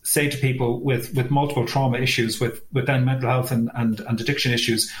clinicians say to people with multiple trauma issues, with then mental health and addiction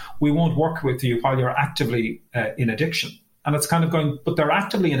issues, we won't work with you while you're actively in addiction. And it's kind of going, but they're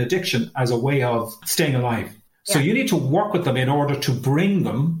actively in addiction as a way of staying alive. So you need to work with them in order to bring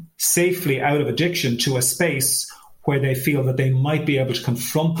them safely out of addiction to a space where they feel that they might be able to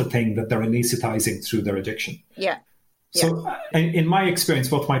confront the thing that they're anesthetizing through their addiction. So in my experience,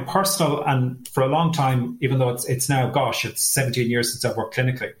 both my personal and for a long time, even though it's now, it's 17 years since I've worked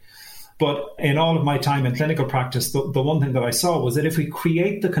clinically, But in all of my time in clinical practice, the one thing that I saw was that if we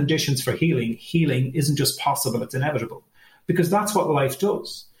create the conditions for healing, healing isn't just possible, it's inevitable. Because that's what life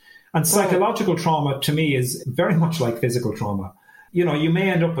does. And psychological trauma, to me, is very much like physical trauma. You know, you may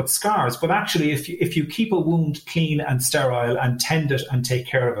end up with scars, but actually if you keep a wound clean and sterile and tend it and take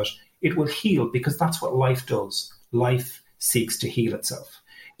care of it, it will heal, because that's what life does. Life seeks to heal itself.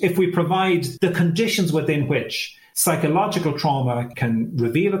 If we provide the conditions within which psychological trauma can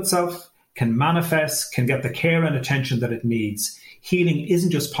reveal itself, can manifest, can get the care and attention that it needs, healing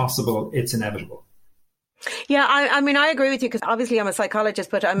isn't just possible, it's inevitable. Yeah, I mean, I agree with you, because obviously I'm a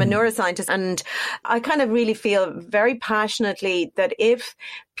psychologist, but I'm a neuroscientist, and I kind of really feel very passionately that if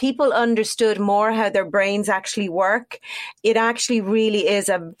people understood more how their brains actually work, it actually really is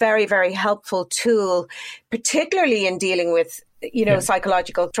a very, very helpful tool, particularly in dealing with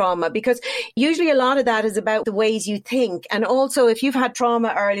psychological trauma, because usually a lot of that is about the ways you think. And also, if you've had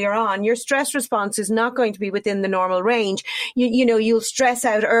trauma earlier on, your stress response is not going to be within the normal range. You'll stress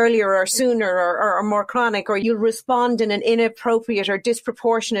out earlier or sooner or more chronic, or you'll respond in an inappropriate or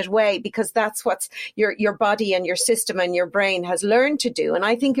disproportionate way, because that's what your body and your system and your brain has learned to do. And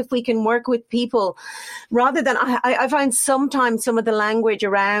I think if we can work with people, rather than, I find sometimes some of the language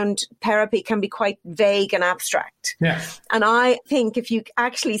around therapy can be quite vague and abstract. Yeah. And I think if you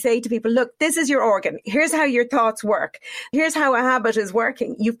actually say to people, look, this is your organ. Here's how your thoughts work. Here's how a habit is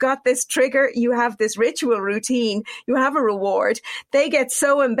working. You've got this trigger. You have this ritual routine. You have a reward. They get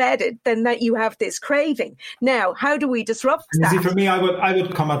so embedded then that you have this craving. Now, how do we disrupt that? See, for me, I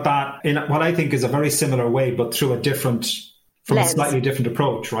would come at that in what I think is a very similar way, but through a slightly different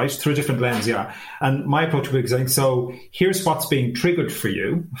approach, right? Through a different lens, yeah. And my approach would be saying, so here's what's being triggered for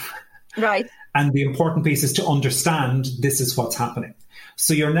you. Right. And the important piece is to understand this is what's happening.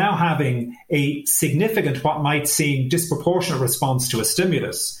 So you're now having a significant, what might seem disproportionate response to a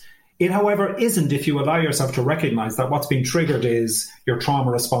stimulus. It, however, isn't if you allow yourself to recognize that what's being triggered is your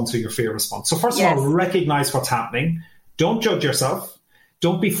trauma response or your fear response. So first of all, recognize what's happening. Don't judge yourself.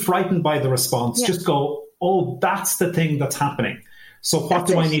 Don't be frightened by the response. Yes. Just go, oh, that's the thing that's happening. So what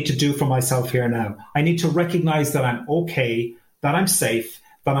do I need to do for myself here now? I need to recognize that I'm okay, that I'm safe,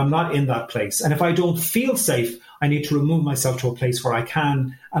 that I'm not in that place. And if I don't feel safe, I need to remove myself to a place where I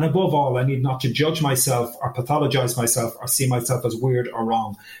can. And above all, I need not to judge myself or pathologize myself or see myself as weird or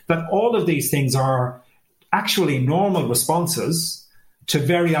wrong. That all of these things are actually normal responses to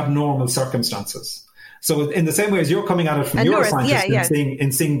very abnormal circumstances. So in the same way as you're coming at it from neuroscience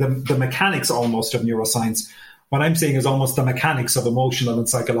and seeing the mechanics almost of neuroscience, what I'm saying is almost the mechanics of emotional and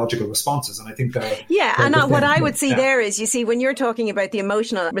psychological responses. And I think that... Yeah, and what I would see there is, you see, when you're talking about the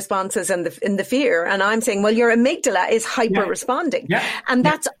emotional responses and the fear, and I'm saying, well, your amygdala is hyper-responding. Yeah. And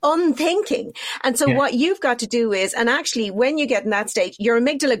that's unthinking. And so what you've got to do is, and actually when you get in that state, your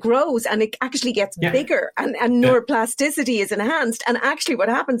amygdala grows and it actually gets bigger and neuroplasticity is enhanced. And actually what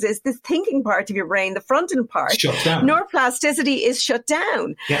happens is this thinking part of your brain, the frontal part, shuts down. Neuroplasticity is shut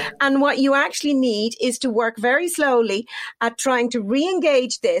down. Yeah. And what you actually need is to work very slowly at trying to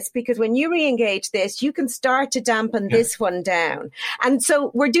re-engage this, because when you re-engage this, you can start to dampen this one down. And so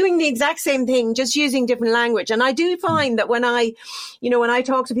we're doing the exact same thing, just using different language. And I do find that when I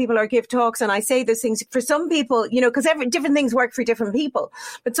talk to people or give talks and I say those things, for some people, because different things work for different people,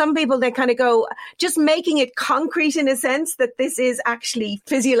 but some people, they kind of go, just making it concrete in a sense that this is actually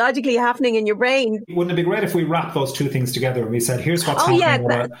physiologically happening in your brain. Wouldn't it be great if we wrap those two things together and we said, here's what's happening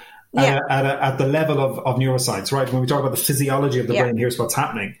at the level of neuroscience, right? When we talk about the physiology of the brain, here's what's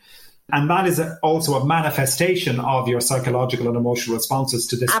happening. And that is also a manifestation of your psychological and emotional responses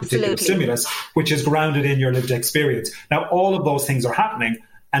to this particular stimulus, which is grounded in your lived experience. Now, all of those things are happening.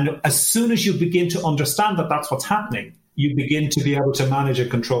 And as soon as you begin to understand that that's what's happening, you begin to be able to manage and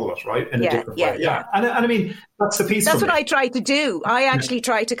control it, right? In a different way. Yeah. And I mean, that's the piece. That's what I try to do. I actually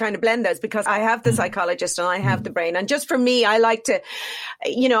try to kind of blend those, because I have the psychologist and I have the brain. And just for me, I like to,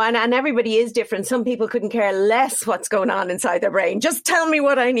 and everybody is different. Some people couldn't care less what's going on inside their brain. Just tell me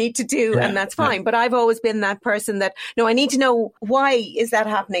what I need to do and that's fine. But I've always been that person that, no, I need to know why is that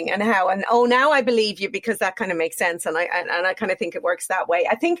happening and how. And now I believe you, because that kind of makes sense. And I kind of think it works that way.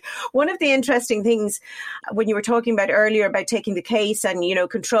 I think one of the interesting things when you were talking about earlier about taking the case and,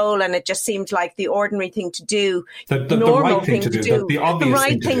 control, and it just seemed like the ordinary thing to do. The right thing to do. The obvious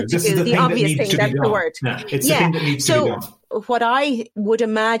thing to do. The obvious thing, that's the word. Yeah, it's the thing that needs to be done. What I would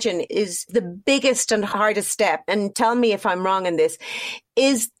imagine is the biggest and hardest step, and tell me if I'm wrong in this,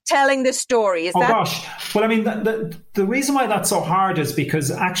 is telling the story. Gosh. Well, I mean, the reason why that's so hard is because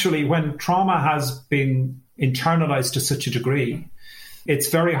actually when trauma has been internalized to such a degree, it's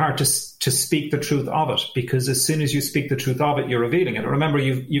very hard to speak the truth of it, because as soon as you speak the truth of it, you're revealing it. Remember,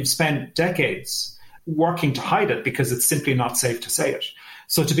 you've spent decades working to hide it because it's simply not safe to say it.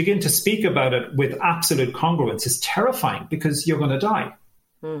 So to begin to speak about it with absolute congruence is terrifying, because you're going to die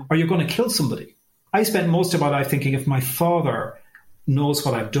or you're going to kill somebody. I spent most of my life thinking, if my father knows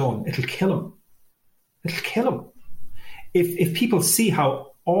what I've done, it'll kill him. It'll kill him. If people see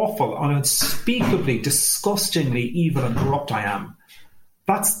how awful, unspeakably, disgustingly evil and corrupt I am,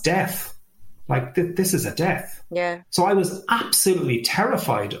 that's death. Like, this is a death. Yeah. So I was absolutely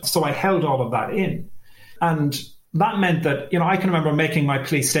terrified. So I held all of that in. And that meant that, I can remember making my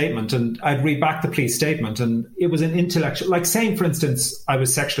police statement, and I'd read back the police statement, and it was an intellectual, like saying, for instance, I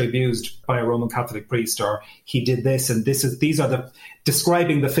was sexually abused by a Roman Catholic priest, or he did this, and these are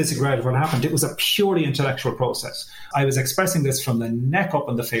describing the physical reality of what happened. It was a purely intellectual process. I was expressing this from the neck up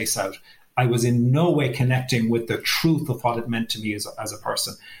and the face out. I was in no way connecting with the truth of what it meant to me as a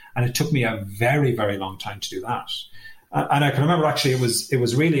person. And it took me a very, very long time to do that. And I can remember, actually, it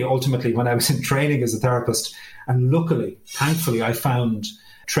was really ultimately when I was in training as a therapist. And luckily, thankfully, I found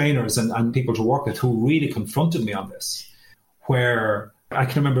trainers and people to work with who really confronted me on this, where I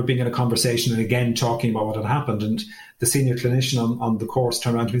can remember being in a conversation and again talking about what had happened. And the senior clinician on the course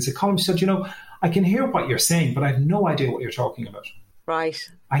turned around to me and said, Colin, she said, I can hear what you're saying, but I have no idea what you're talking about. Right.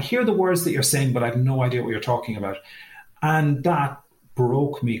 I hear the words that you're saying, but I have no idea what you're talking about. And that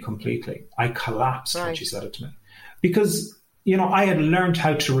broke me completely. I collapsed when she said it to me. Because, I had learned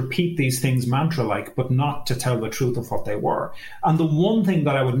how to repeat these things mantra-like, but not to tell the truth of what they were. And the one thing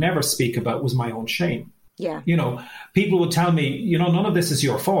that I would never speak about was my own shame. Yeah. People would tell me, none of this is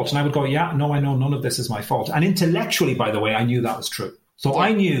your fault. And I would go, yeah, no, I know none of this is my fault. And intellectually, by the way, I knew that was true. So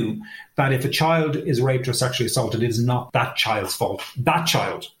I knew that if a child is raped or sexually assaulted, it is not that child's fault. That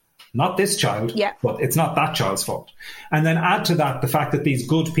child, not this child, but it's not that child's fault. And then add to that the fact that these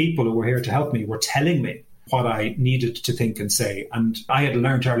good people who were here to help me were telling me what I needed to think and say. And I had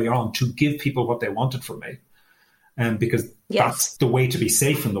learned earlier on to give people what they wanted from me. Because that's the way to be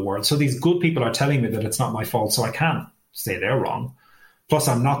safe in the world. So these good people are telling me that it's not my fault, so I can't say they're wrong. Plus,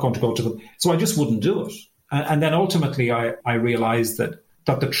 I'm not going to go to them. So I just wouldn't do it. And then ultimately, I realized that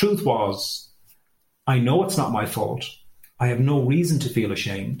the truth was, I know it's not my fault. I have no reason to feel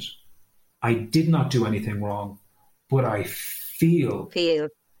ashamed. I did not do anything wrong, but I feel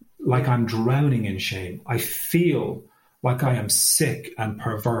like I'm drowning in shame. I feel like I am sick and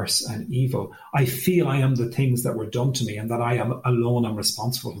perverse and evil. I feel I am the things that were done to me and that I am alone and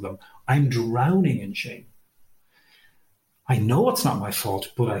responsible for them. I'm drowning in shame. I know it's not my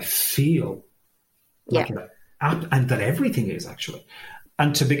fault, but I feel and that everything is, actually.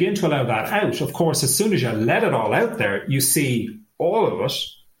 And to begin to allow that out, of course, as soon as you let it all out there, you see all of it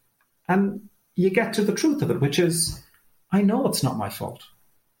and you get to the truth of it, which is, I know it's not my fault.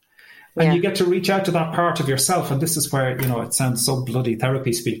 And you get to reach out to that part of yourself. And this is where, it sounds so bloody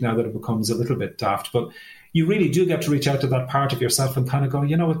therapy speak now that it becomes a little bit daft, but you really do get to reach out to that part of yourself and kind of go,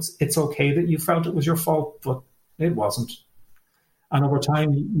 it's okay that you felt it was your fault, but it wasn't. And over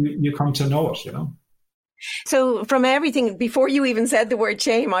time, you come to know it, So from everything, before you even said the word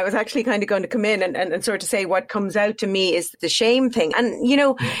shame, I was actually kind of going to come in and sort of say what comes out to me is the shame thing. And,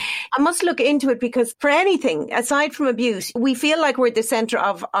 I must look into it, because for anything, aside from abuse, we feel like we're the centre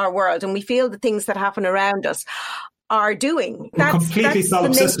of our world, and we feel the things that happen around us are doing. That's completely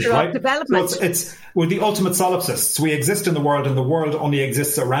solipsistic, right? Development. So we're the ultimate solipsists. We exist in the world, and the world only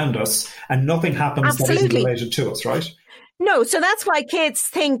exists around us, and nothing happens that isn't related to us, right? No, so that's why kids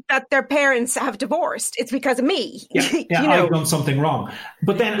think that their parents have divorced. It's because of me. Yeah, I've done something wrong.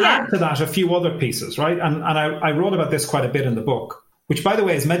 But then add to that a few other pieces, right? And I wrote about this quite a bit in the book, which, by the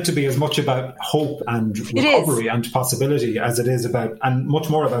way, is meant to be as much about hope and recovery and possibility as it is about, and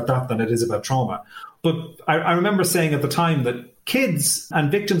much more about that than it is about trauma. But I remember saying at the time that kids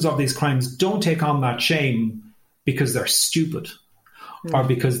and victims of these crimes don't take on that shame because they're stupid. Or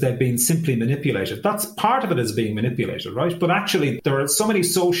because they've been simply manipulated. That's part of it, is being manipulated, right? But actually, there are so many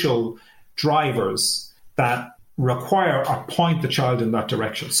social drivers that require or point the child in that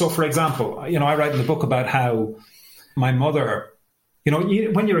direction. So, for example, I write in the book about how my mother,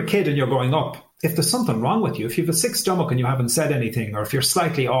 when you're a kid and you're growing up, if there's something wrong with you, if you have a sick stomach and you haven't said anything, or if you're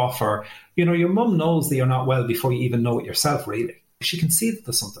slightly off, or, your mum knows that you're not well before you even know it yourself, really. She can see that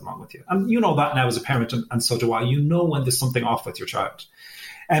there's something wrong with you. And you know that now as a parent, and so do I. You know when there's something off with your child.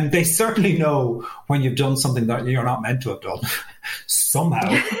 And they certainly know when you've done something that you're not meant to have done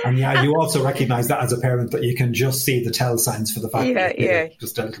somehow. And you also recognize that as a parent, that you can just see the tell signs for the fact that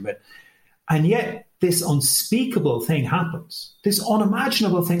just a little bit. And yet this unspeakable thing happens. This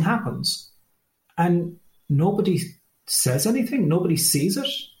unimaginable thing happens. And nobody says anything. Nobody sees it.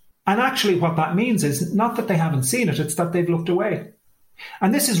 And actually what that means is not that they haven't seen it, it's that they've looked away.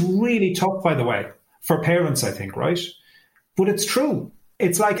 And this is really tough, by the way, for parents, I think, right? But it's true.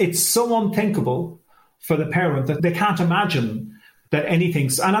 It's like it's so unthinkable for the parent that they can't imagine that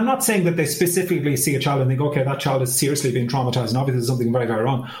anything's... And I'm not saying that they specifically see a child and think, okay, that child is seriously being traumatized and obviously there's something very, very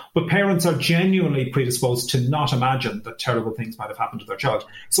wrong. But parents are genuinely predisposed to not imagine that terrible things might have happened to their child.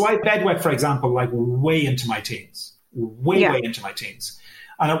 So I bedwet, for example, like way into my teens. Way into my teens.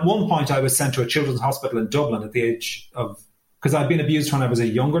 And at one point I was sent to a children's hospital in Dublin at the age of... Because I'd been abused when I was a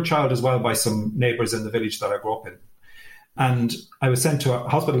younger child as well by some neighbours in the village that I grew up in. And I was sent to a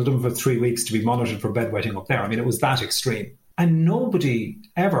hospital in Dublin for 3 weeks to be monitored for bedwetting up there. I mean, it was that extreme. And nobody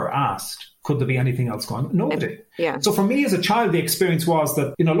ever asked, could there be anything else going on? Nobody. Yeah. So for me as a child, the experience was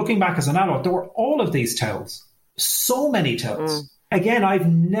that, you know, looking back as an adult, there were all of these tells, so many tells. Again, I've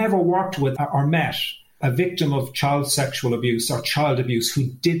never worked with or met a victim of child sexual abuse or child abuse who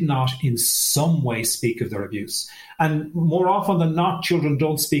did not in some way speak of their abuse. And more often than not, children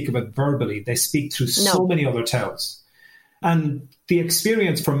don't speak of it verbally. They speak through so many other tells. And the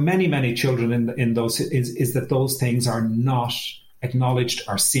experience for many, many children in those is that those things are not acknowledged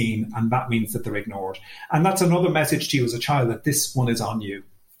or seen, and that means that they're ignored. And that's another message to you as a child, that this one is on you.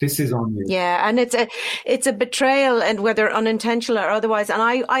 This is on you. Yeah, and it's a betrayal, and whether unintentional or otherwise. And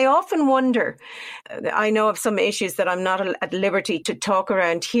I often wonder, I know of some issues that I'm not at liberty to talk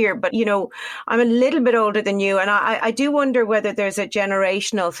around here, but, you know, I'm a little bit older than you, and I do wonder whether there's a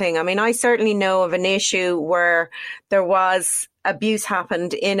generational thing. I mean, I certainly know of an issue where there was abuse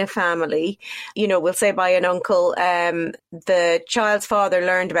happened in a family, you know, we'll say by an uncle. The child's father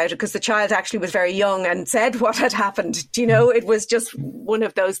learned about it because the child actually was very young and said what had happened. You know, it was just one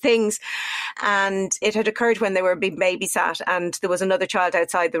of those things. And it had occurred when they were being babysat, and there was another child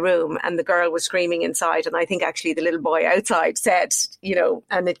outside the room and the girl was screaming inside. And I think actually the little boy outside said, you know,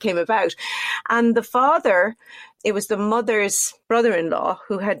 and it came about. And the father, it was the mother's brother-in-law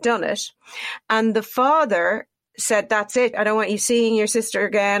who had done it. And the father said, that's it. I don't want you seeing your sister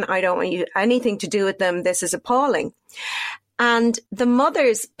again. I don't want you anything to do with them. This is appalling. And the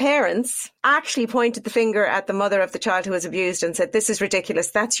mother's parents actually pointed the finger at the mother of the child who was abused and said, this is ridiculous.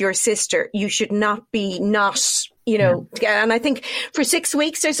 That's your sister. You should not be you know, and I think for 6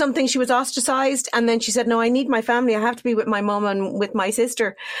 weeks or something, she was ostracized. And then she said, no, I need my family. I have to be with my mum and with my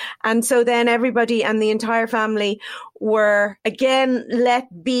sister. And so then everybody and the entire family were again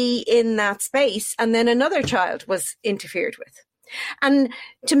let be in that space. And then another child was interfered with. And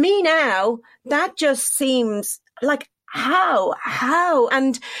to me now, that just seems like, how?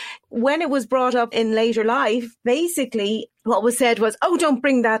 And when it was brought up in later life, basically what was said was, oh, don't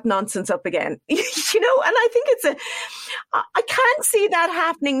bring that nonsense up again. You know, and I think I can't see that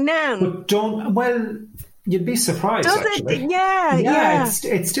happening now. But you'd be surprised, actually. Yeah.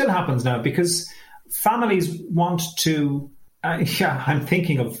 It still happens now because families want to, I'm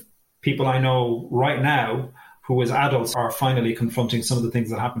thinking of people I know right now who as adults are finally confronting some of the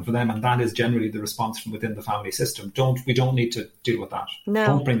things that happen for them, and that is generally the response from within the family system. We don't need to deal with that. No.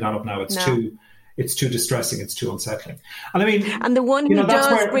 Don't bring that up now. It's too distressing. It's too unsettling. And I mean, and the one who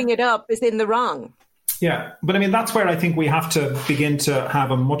does bring it up is in the wrong. Yeah, but I mean that's where I think we have to begin to have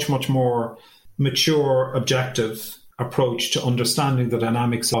a much, much more mature, objective approach to understanding the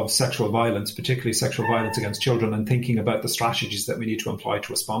dynamics of sexual violence, particularly sexual violence against children, and thinking about the strategies that we need to employ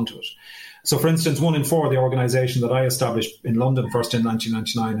to respond to it. So, for instance, 1 in 4, the organisation that I established in London first in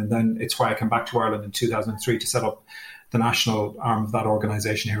 1999, and then it's why I came back to Ireland in 2003 to set up the national arm of that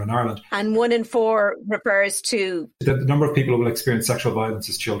organisation here in Ireland. And 1 in 4 refers to? The number of people who will experience sexual violence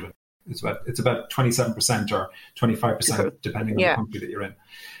as children. It's about 27% or 25%, depending on the country that you're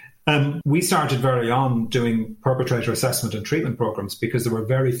in. We started very on doing perpetrator assessment and treatment programs because there were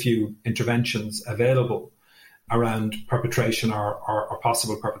very few interventions available around perpetration or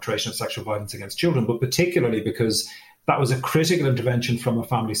possible perpetration of sexual violence against children, but particularly because that was a critical intervention from a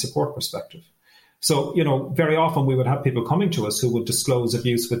family support perspective. So, you know, very often we would have people coming to us who would disclose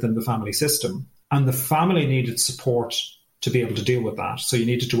abuse within the family system, and the family needed support to be able to deal with that. So you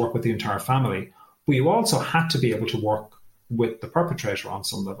needed to work with the entire family, but you also had to be able to work with the perpetrator on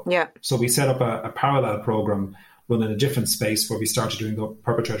some level. Yeah. So we set up a parallel program run in a different space where we started doing the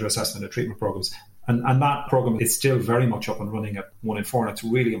perpetrator assessment and treatment programs. And that program is still very much up and running at 1 in 4, and it's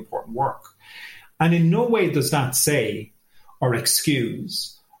really important work. And in no way does that say or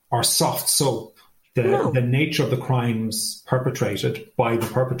excuse or soft soap the nature of the crimes perpetrated by the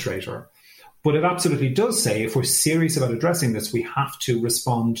perpetrator. But it absolutely does say if we're serious about addressing this, we have to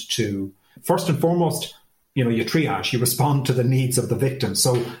respond to, first and foremost, you know, you triage, you respond to the needs of the victim.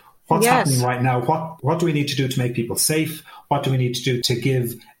 So What's happening right now? What do we need to do to make people safe? What do we need to do to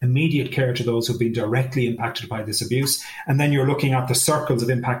give immediate care to those who've been directly impacted by this abuse? And then you're looking at the circles of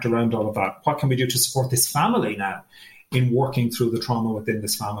impact around all of that. What can we do to support this family now in working through the trauma within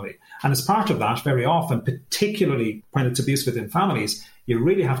this family? And as part of that, very often, particularly when it's abuse within families, you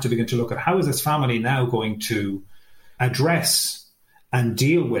really have to begin to look at how is this family now going to address and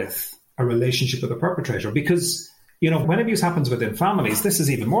deal with a relationship with the perpetrator? Because when abuse happens within families, this is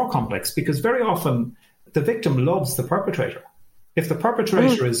even more complex because very often the victim loves the perpetrator. If the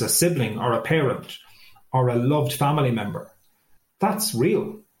perpetrator is a sibling or a parent or a loved family member, that's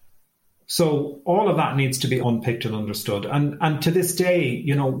real. So all of that needs to be unpicked and understood. And to this day,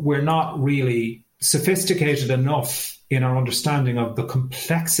 we're not really sophisticated enough in our understanding of the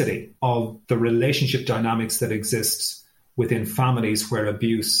complexity of the relationship dynamics that exists within families where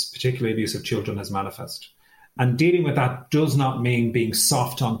abuse, particularly abuse of children, has manifested. And dealing with that does not mean being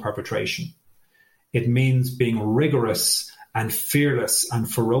soft on perpetration. It means being rigorous and fearless and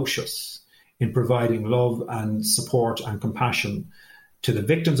ferocious in providing love and support and compassion to the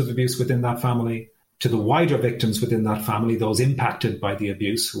victims of abuse within that family, to the wider victims within that family, those impacted by the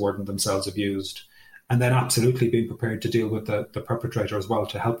abuse who weren't themselves abused, and then absolutely being prepared to deal with the perpetrator as well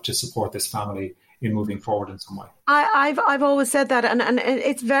to help to support this family in moving forward in some way. I've always said that, and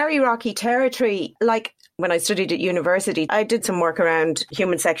it's very rocky territory. Like when I studied at university, I did some work around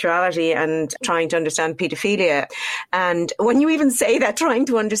human sexuality and trying to understand paedophilia. And when you even say that, trying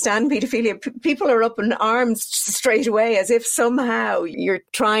to understand paedophilia, people are up in arms straight away as if somehow you're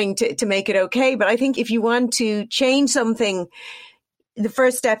trying to make it okay. But I think if you want to change something, the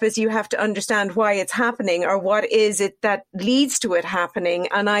first step is you have to understand why it's happening or what is it that leads to it happening.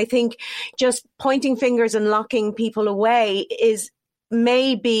 And I think just pointing fingers and locking people away is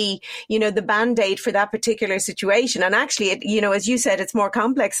maybe, the Band-Aid for that particular situation. And actually, as you said, it's more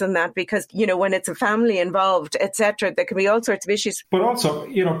complex than that because, when it's a family involved, etc., there can be all sorts of issues. But also,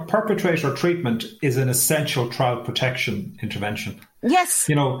 perpetrator treatment is an essential child protection intervention. Yes.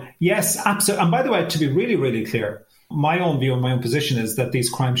 Yes, absolutely. And by the way, to be really, really clear, my own view and my own position is that these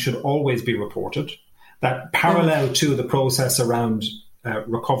crimes should always be reported, that parallel to the process around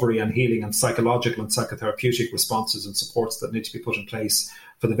recovery and healing and psychological and psychotherapeutic responses and supports that need to be put in place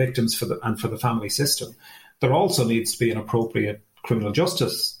for the victims and for the family system, there also needs to be an appropriate criminal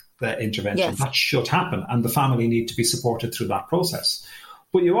justice intervention. Yes. That should happen, and the family need to be supported through that process.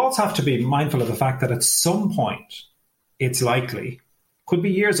 But you also have to be mindful of the fact that at some point, it's likely, could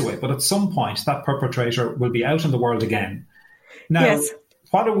be years away, but at some point that perpetrator will be out in the world again. Now,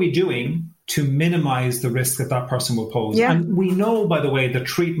 What are we doing to minimize the risk that person will pose? Yeah. And we know, by the way, that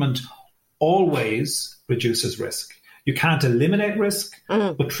treatment always reduces risk. You can't eliminate risk,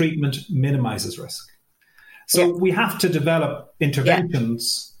 but treatment minimizes risk. So we have to develop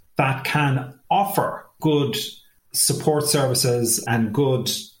interventions that can offer good support services and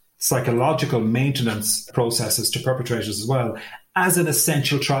good psychological maintenance processes to perpetrators as well as an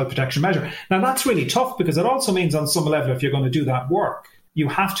essential child protection measure. Now, that's really tough because it also means on some level, if you're going to do that work, you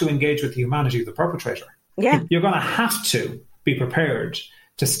have to engage with the humanity of the perpetrator. Yeah. You're going to have to be prepared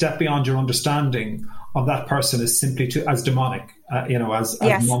to step beyond your understanding of that person as simply as demonic, as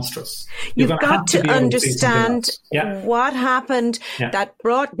monstrous. You've got to understand what happened that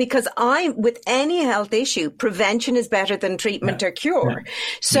brought, because with any health issue, prevention is better than treatment or cure. Yeah.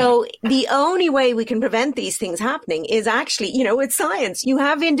 So the only way we can prevent these things happening is actually, it's science. You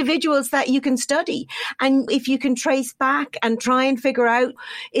have individuals that you can study. And if you can trace back and try and figure out,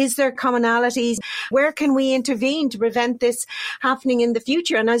 is there commonalities? Where can we intervene to prevent this happening in the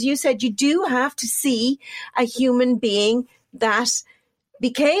future? And as you said, you do have to see a human being that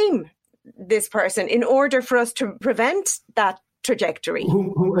became this person in order for us to prevent that trajectory.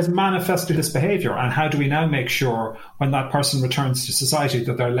 Who has manifested this behaviour, and how do we now make sure when that person returns to society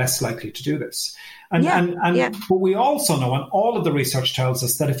that they're less likely to do this? But we also know, and all of the research tells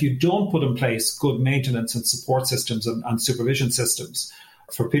us, that if you don't put in place good maintenance and support systems and supervision systems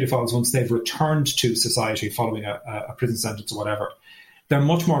for paedophiles once they've returned to society following a prison sentence or whatever, they're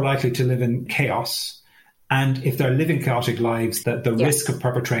much more likely to live in chaos. And if they're living chaotic lives, that the risk of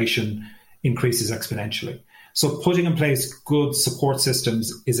perpetration increases exponentially. So putting in place good support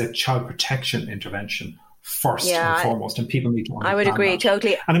systems is a child protection intervention first and foremost. And people need to understand I would agree,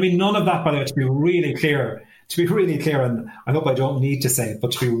 totally. And I mean, none of that, by the way, to be really clear, and I hope I don't need to say it,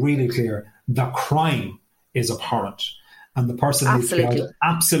 but to be really clear, the crime is abhorrent. And the person needs to be held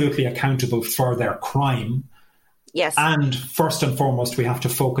absolutely accountable for their crime. Yes. And first and foremost, we have to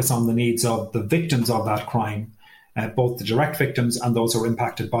focus on the needs of the victims of that crime, both the direct victims and those who are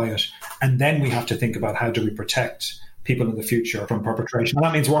impacted by it. And then we have to think about how do we protect people in the future from perpetration. And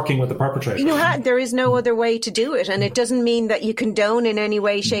that means working with the perpetrator. There is no other way to do it. And it doesn't mean that you condone in any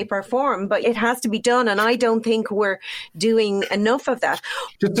way, shape or form, but it has to be done. And I don't think we're doing enough of that.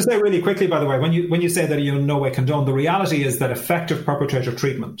 Just to say really quickly, by the way, when you say that you in no way condone, the reality is that effective perpetrator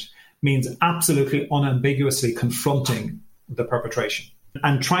treatment means absolutely unambiguously confronting the perpetration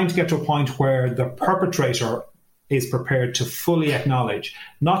and trying to get to a point where the perpetrator is prepared to fully acknowledge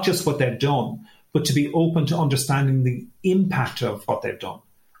not just what they've done, but to be open to understanding the impact of what they've done.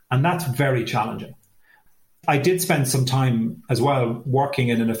 And that's very challenging. I did spend some time as well working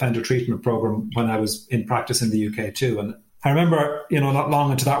in an offender treatment program when I was in practice in the UK too. And I remember, not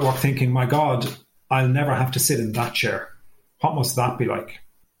long into that work thinking, my God, I'll never have to sit in that chair. What must that be like?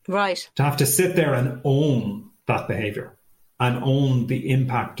 Right. To have to sit there and own that behaviour and own the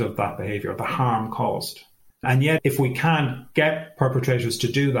impact of that behaviour, the harm caused. And yet, if we can't get perpetrators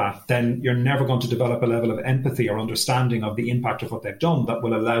to do that, then you're never going to develop a level of empathy or understanding of the impact of what they've done that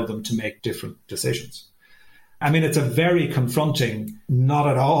will allow them to make different decisions. I mean, it's a very confronting, not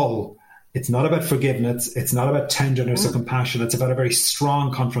at all. It's not about forgiveness. It's not about tenderness or compassion. It's about a very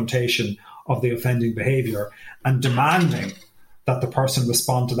strong confrontation of the offending behaviour and demanding that the person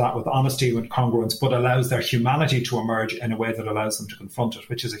respond to that with honesty and congruence, but allows their humanity to emerge in a way that allows them to confront it,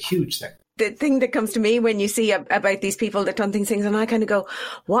 which is a huge thing. The thing that comes to me when you see about these people that done things, and I kind of go,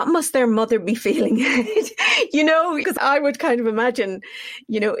 what must their mother be feeling? Because I would kind of imagine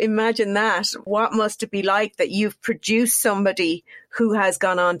that. What must it be like that you've produced somebody who has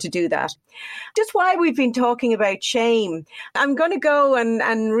gone on to do that? Just why we've been talking about shame. I'm going to go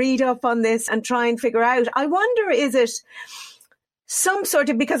and read up on this and try and figure out, I wonder, is it some sort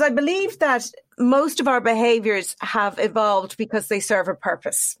of, because I believe that most of our behaviours have evolved because they serve a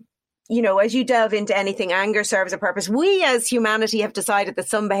purpose. As you delve into anything, anger serves a purpose. We as humanity have decided that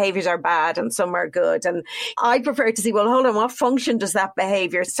some behaviours are bad and some are good. And I prefer to see, well, hold on, what function does that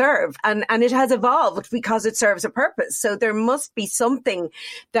behaviour serve? And it has evolved because it serves a purpose. So there must be something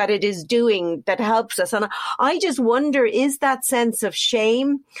that it is doing that helps us. And I just wonder, is that sense of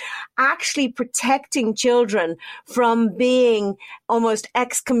shame actually protecting children from being almost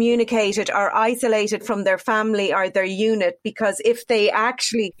excommunicated or isolated from their family or their unit? Because if they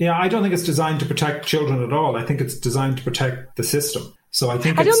actually... Yeah, I don't think it's designed to protect children at all. I think it's designed to protect the system. So I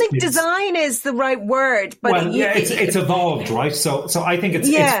think I don't think design is the right word, but it's evolved, right? So I think its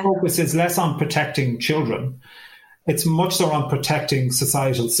focus is less on protecting children. It's much so on protecting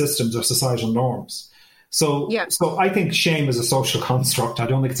societal systems or societal norms. So I think shame is a social construct. I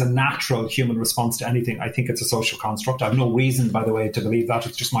don't think it's a natural human response to anything. I think it's a social construct. I have no reason, by the way, to believe that.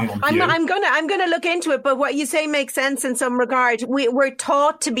 It's just my own view. I'm gonna look into it, but what you say makes sense in some regard. We're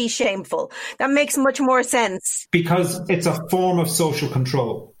taught to be shameful. That makes much more sense. Because it's a form of social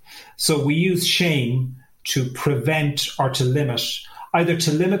control. So we use shame to prevent or to limit, either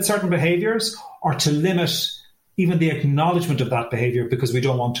to limit certain behaviours or to limit even the acknowledgement of that behaviour because we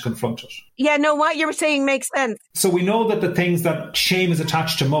don't want to confront it. Yeah, no, what you're saying makes sense. So we know that the things that shame is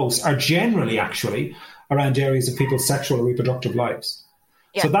attached to most are generally actually around areas of people's sexual or reproductive lives.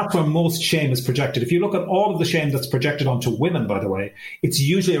 Yeah. So that's where most shame is projected. If you look at all of the shame that's projected onto women, by the way, it's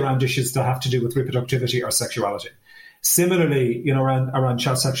usually around issues that have to do with reproductivity or sexuality. Similarly, around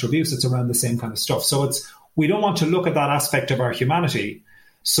child sexual abuse, it's around the same kind of stuff. So we don't want to look at that aspect of our humanity.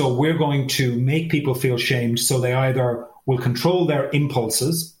 So we're going to make people feel shamed so they either will control their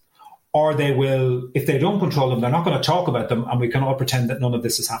impulses or they will, if they don't control them, they're not going to talk about them and we can all pretend that none of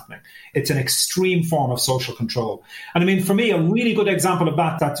this is happening. It's an extreme form of social control. And I mean, for me, a really good example of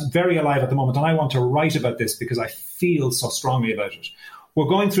that's very alive at the moment, and I want to write about this because I feel so strongly about it. We're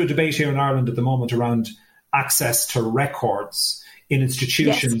going through a debate here in Ireland at the moment around access to records in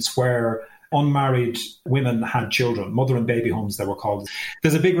institutions where unmarried women had children, mother and baby homes they were called.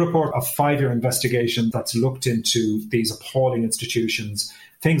 There's a big report, a 5-year investigation that's looked into these appalling institutions,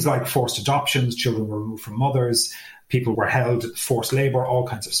 things like forced adoptions, children were removed from mothers, people were held, forced labour, all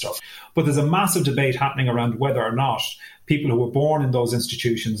kinds of stuff. But there's a massive debate happening around whether or not people who were born in those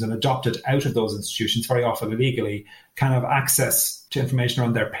institutions and adopted out of those institutions, very often illegally, can have access to information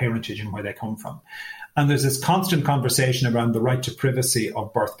around their parentage and where they come from. And there's this constant conversation around the right to privacy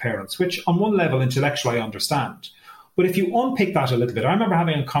of birth parents, which on one level intellectually I understand. But if you unpick that a little bit, I remember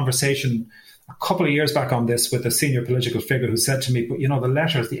having a conversation a couple of years back on this with a senior political figure who said to me, but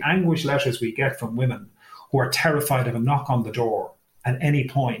the anguish letters we get from women who are terrified of a knock on the door at any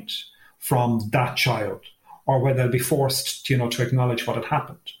point from that child, or where they'll be forced, to acknowledge what had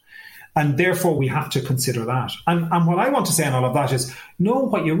happened. And therefore we have to consider that. And what I want to say on all of that is, no,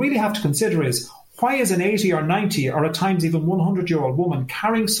 what you really have to consider is, why is an 80 or 90 or at times even 100-year-old woman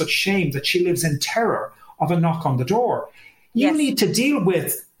carrying such shame that she lives in terror of a knock on the door. You Yes. need to deal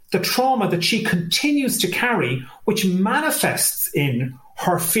with the trauma that she continues to carry, which manifests in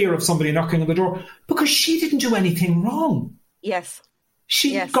her fear of somebody knocking on the door, because she didn't do anything wrong. Yes.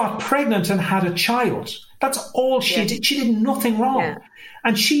 She Yes. got pregnant and had a child. That's all she did. She did nothing wrong. Yeah.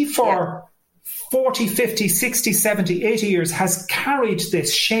 And she, for 40, 50, 60, 70, 80 years, has carried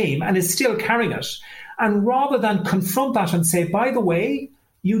this shame and is still carrying it. And rather than confront that and say, by the way,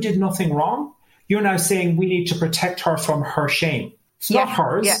 you did nothing wrong, you're now saying we need to protect her from her shame. It's not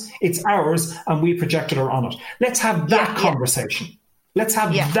hers, it's ours, and we projected her on it. Let's have that conversation. Let's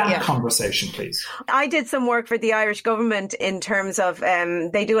have that conversation, please. I did some work for the Irish government in terms of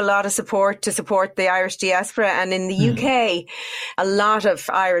they do a lot of support to support the Irish diaspora. And in the UK, a lot of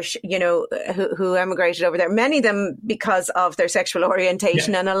Irish, who emigrated over there, many of them because of their sexual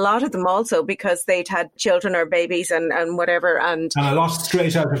orientation, and a lot of them also because they'd had children or babies and whatever. And a lot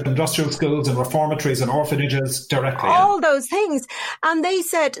straight out of industrial schools and reformatories and orphanages directly. All those things. And they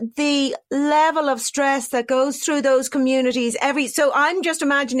said the level of stress that goes through those communities so I'm just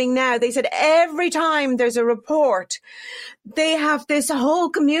imagining now, they said every time there's a report, they have this whole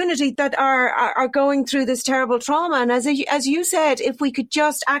community that are going through this terrible trauma. And as you said, if we could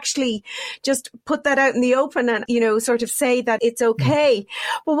just actually just put that out in the open and, sort of say that it's okay.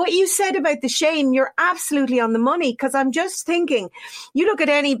 But what you said about the shame, you're absolutely on the money, because I'm just thinking, you look at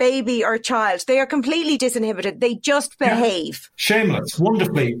any baby or child, they are completely disinhibited. They just behave. Shameless,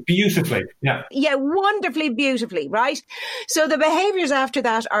 wonderfully, beautifully. Yeah. Yeah, wonderfully, beautifully, right? So the behaviors after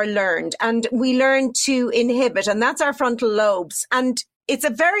that are learned, and we learn to inhibit, and that's our frontal lobes. And it's a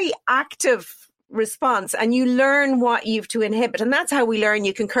very active response, and you learn what you've to inhibit. And that's how we learn.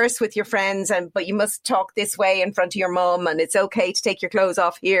 You can curse with your friends, but you must talk this way in front of your mum, and it's okay to take your clothes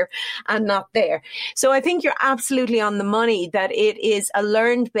off here and not there. So I think you're absolutely on the money that it is a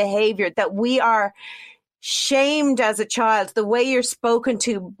learned behavior, that we are shamed as a child, the way you're spoken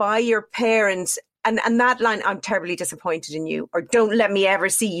to by your parents. And that line, I'm terribly disappointed in you, or don't let me ever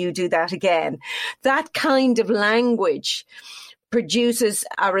see you do that again. That kind of language produces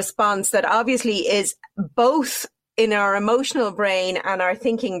a response that obviously is both in our emotional brain and our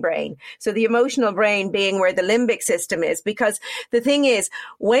thinking brain. So the emotional brain being where the limbic system is, because the thing is,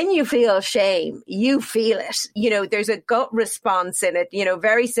 when you feel shame, you feel it. There's a gut response in it,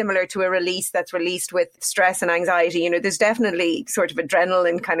 very similar to a release that's released with stress and anxiety. There's definitely sort of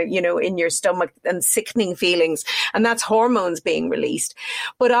adrenaline kind of, in your stomach, and sickening feelings. And that's hormones being released.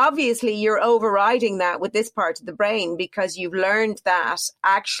 But obviously you're overriding that with this part of the brain, because you've learned that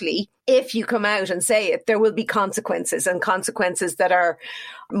actually, if you come out and say it, there will be consequences, and consequences that are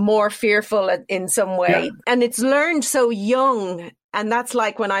more fearful in some way. Yeah. And it's learned so young. And that's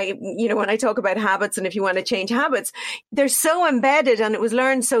like when I talk about habits, and if you want to change habits, they're so embedded, and it was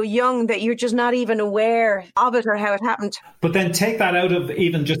learned so young that you're just not even aware of it or how it happened. But then take that out of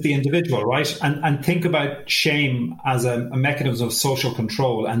even just the individual, right? And think about shame as a mechanism of social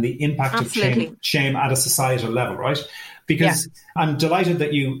control, and the impact of shame at a societal level, right? Because I'm delighted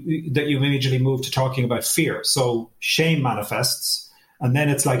that you immediately moved to talking about fear. So shame manifests, and then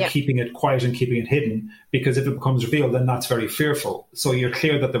it's like keeping it quiet and keeping it hidden, because if it becomes revealed, then that's very fearful. So you're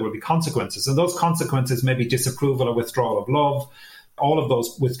clear that there will be consequences, and those consequences may be disapproval or withdrawal of love, all of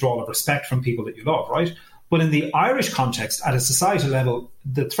those withdrawal of respect from people that you love, right? But in the Irish context, at a societal level,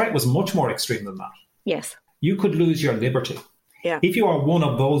 the threat was much more extreme than that. Yes. You could lose your liberty. Yeah. If you are one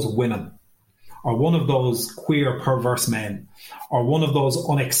of those women, or one of those queer perverse men, or one of those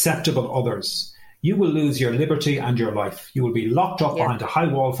unacceptable others, you will lose your liberty and your life. You will be locked up behind a high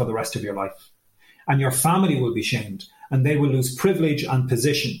wall for the rest of your life. And your family will be shamed, and they will lose privilege and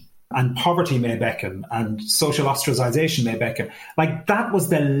position, and poverty may beckon, and social ostracization may beckon. Like, that was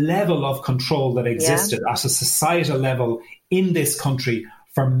the level of control that existed at a societal level in this country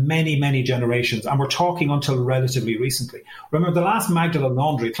for many, many generations. And we're talking until relatively recently. Remember, the last Magdalen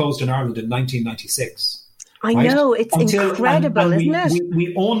laundry closed in Ireland in 1996. I know, it's incredible, isn't it?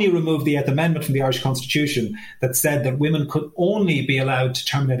 We only removed the 8th Amendment from the Irish Constitution that said that women could only be allowed to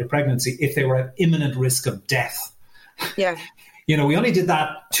terminate a pregnancy if they were at imminent risk of death. Yeah. We only did that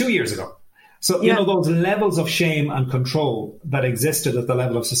 2 years ago. So, those levels of shame and control that existed at the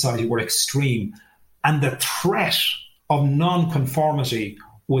level of society were extreme. And the threat of non-conformity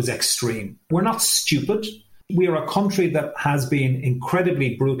was extreme. We're not stupid. We are a country that has been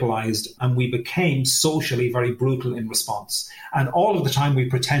incredibly brutalized, and we became socially very brutal in response. And all of the time we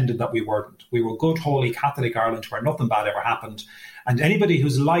pretended that we weren't. We were good, holy Catholic Ireland where nothing bad ever happened. And anybody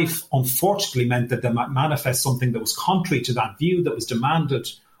whose life unfortunately meant that they might manifest something that was contrary to that view that was demanded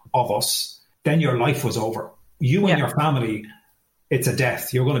of us, then your life was over. You and your family, it's a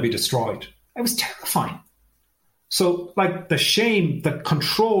death. You're going to be destroyed. It was terrifying. So like the shame, the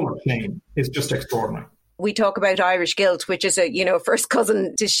control of shame is just extraordinary. We talk about Irish guilt, which is a first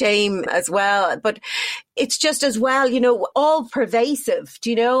cousin to shame as well. But it's just as well, all pervasive. Do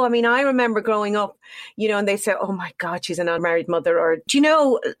you know? I mean, I remember growing up, and they say, oh my God, she's an unmarried mother. Or,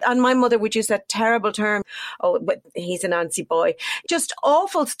 and my mother would use that terrible term, oh, but he's a Nancy boy. Just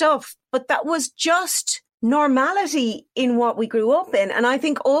awful stuff. But that was just normality in what we grew up in. And I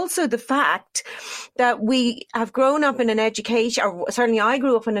think also the fact that we have grown up in an education, or certainly I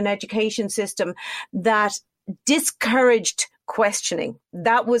grew up in an education system that discouraged questioning.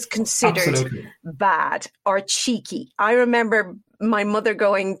 That was considered bad or cheeky. I remember my mother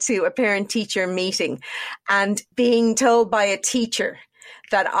going to a parent-teacher meeting and being told by a teacher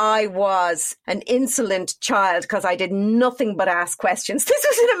that I was an insolent child because I did nothing but ask questions. This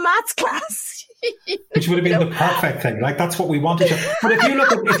was in a maths class. Which would have been the perfect thing. Like, that's what we wanted to. But if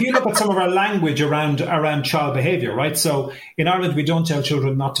you look at some of our language around child behaviour, right? So in Ireland, we don't tell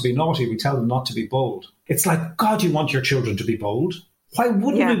children not to be naughty. We tell them not to be bold. It's like, God, you want your children to be bold. Why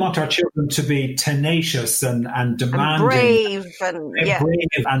wouldn't we want our children to be tenacious and demanding, and brave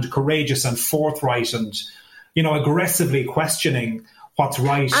and courageous and forthright and, aggressively questioning what's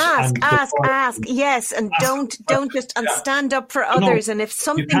right? Ask. Yes, and don't just stand up for others. And if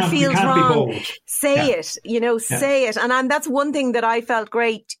something feels wrong, say it. Say it. And that's one thing that I felt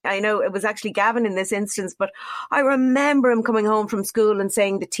great. I know it was actually Gavin in this instance, but I remember him coming home from school and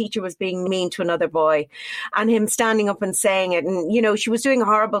saying the teacher was being mean to another boy, and him standing up and saying it. And she was doing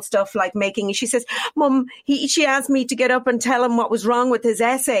horrible stuff like making. She says, "Mum, she asked me to get up and tell him what was wrong with his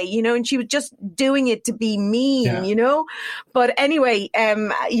essay." And she was just doing it to be mean. But anyway.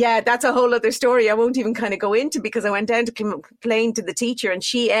 That's a whole other story I won't even kind of go into, because I went down to complain to the teacher and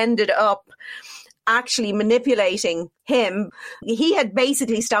she ended up actually manipulating him. He had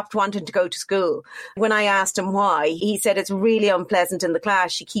basically stopped wanting to go to school. When I asked him why, he said it's really unpleasant in the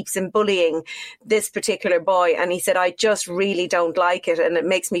class. She keeps him bullying this particular boy. And he said, I just really don't like it and it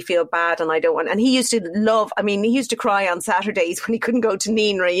makes me feel bad and I don't want. And he used to cry on Saturdays when he couldn't go to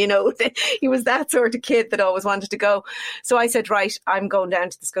Neenra, He was that sort of kid that always wanted to go. So I said, right, I'm going down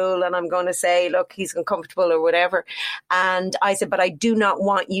to the school and I'm going to say, look, he's uncomfortable or whatever. And I said, but I do not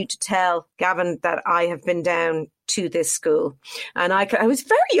want you to tell Gavin that I have been down to this school. And I was a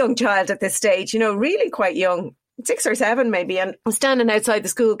very young child at this stage, really quite young, 6 or 7 maybe. And I was standing outside the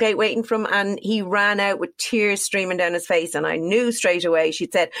school gate waiting for him, and he ran out with tears streaming down his face. And I knew straight away.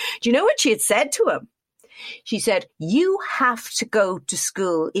 She'd said, do you know what she had said to him? She said, you have to go to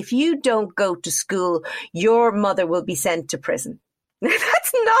school. If you don't go to school, your mother will be sent to prison.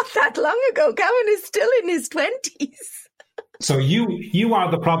 That's not that long ago. Gavin is still in his 20s. So you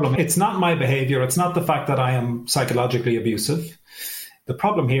are the problem. It's not my behaviour. It's not the fact that I am psychologically abusive. The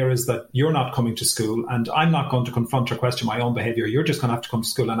problem here is that you're not coming to school, and I'm not going to confront or question my own behaviour. You're just going to have to come to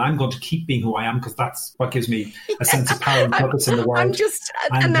school, and I'm going to keep being who I am because that's what gives me a sense of power and purpose in the world. I'm just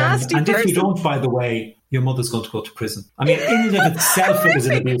a nasty person. And if you don't, by the way, your mother's going to go to prison. I mean, in and of itself, it is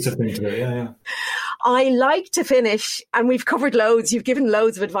an abusive thing to do. Yeah. I like to finish, and we've covered loads, you've given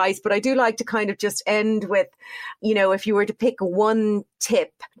loads of advice, but I do like to kind of just end with, if you were to pick one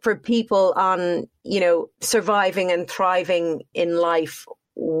tip for people on, surviving and thriving in life,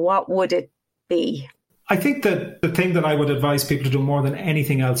 what would it be? I think that the thing that I would advise people to do more than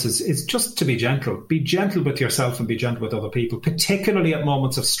anything else is just to be gentle. Be gentle with yourself and be gentle with other people, particularly at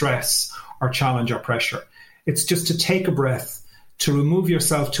moments of stress or challenge or pressure. It's just to take a breath, to remove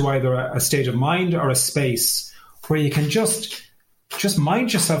yourself to either a state of mind or a space where you can just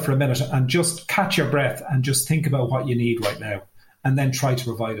mind yourself for a minute and just catch your breath and just think about what you need right now and then try to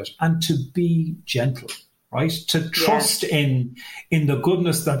provide it. And to be gentle, right? To trust in the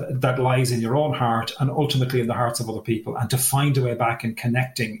goodness that lies in your own heart and ultimately in the hearts of other people, and to find a way back and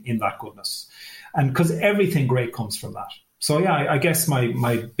connecting in that goodness. And because everything great comes from that. So yeah, I guess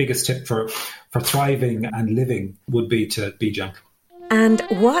my biggest tip for thriving and living would be to be gentle. And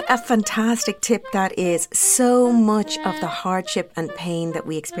what a fantastic tip that is. So much of the hardship and pain that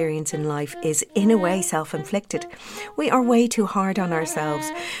we experience in life is in a way self-inflicted. We are way too hard on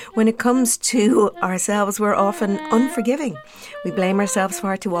ourselves. When it comes to ourselves, we're often unforgiving. We blame ourselves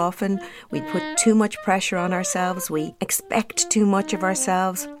far too often. We put too much pressure on ourselves. We expect too much of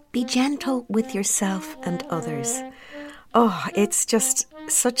ourselves. Be gentle with yourself and others. Oh, it's just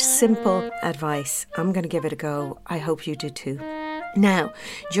such simple advice. I'm going to give it a go. I hope you do too. Now,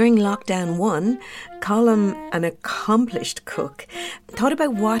 during lockdown 1, Colm, an accomplished cook, thought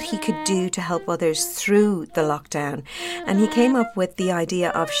about what he could do to help others through the lockdown. And he came up with the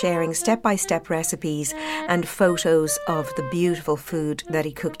idea of sharing step-by-step recipes and photos of the beautiful food that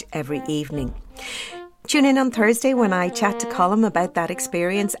he cooked every evening. Tune in on Thursday when I chat to Colm about that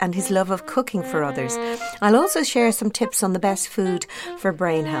experience and his love of cooking for others. I'll also share some tips on the best food for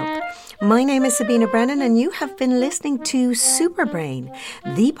brain health. My name is Sabina Brennan and you have been listening to Super Brain,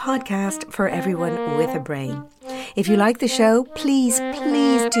 the podcast for everyone with a brain. If you like the show, please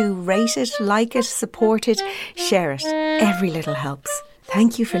do rate it, like it, support it, share it. Every little helps.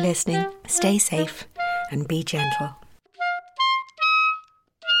 Thank you for listening. Stay safe and be gentle.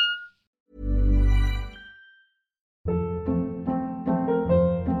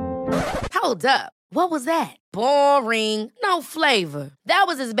 Hold up. What was that? Boring. No flavor. That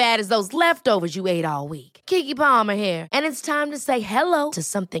was as bad as those leftovers you ate all week. Keke Palmer here, and it's time to say hello to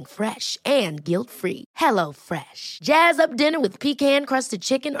something fresh and guilt-free. Hello Fresh. Jazz up dinner with pecan-crusted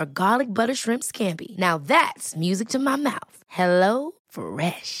chicken or garlic butter shrimp scampi. Now that's music to my mouth. Hello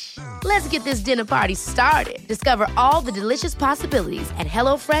Fresh. Let's get this dinner party started. Discover all the delicious possibilities at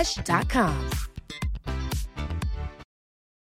HelloFresh.com.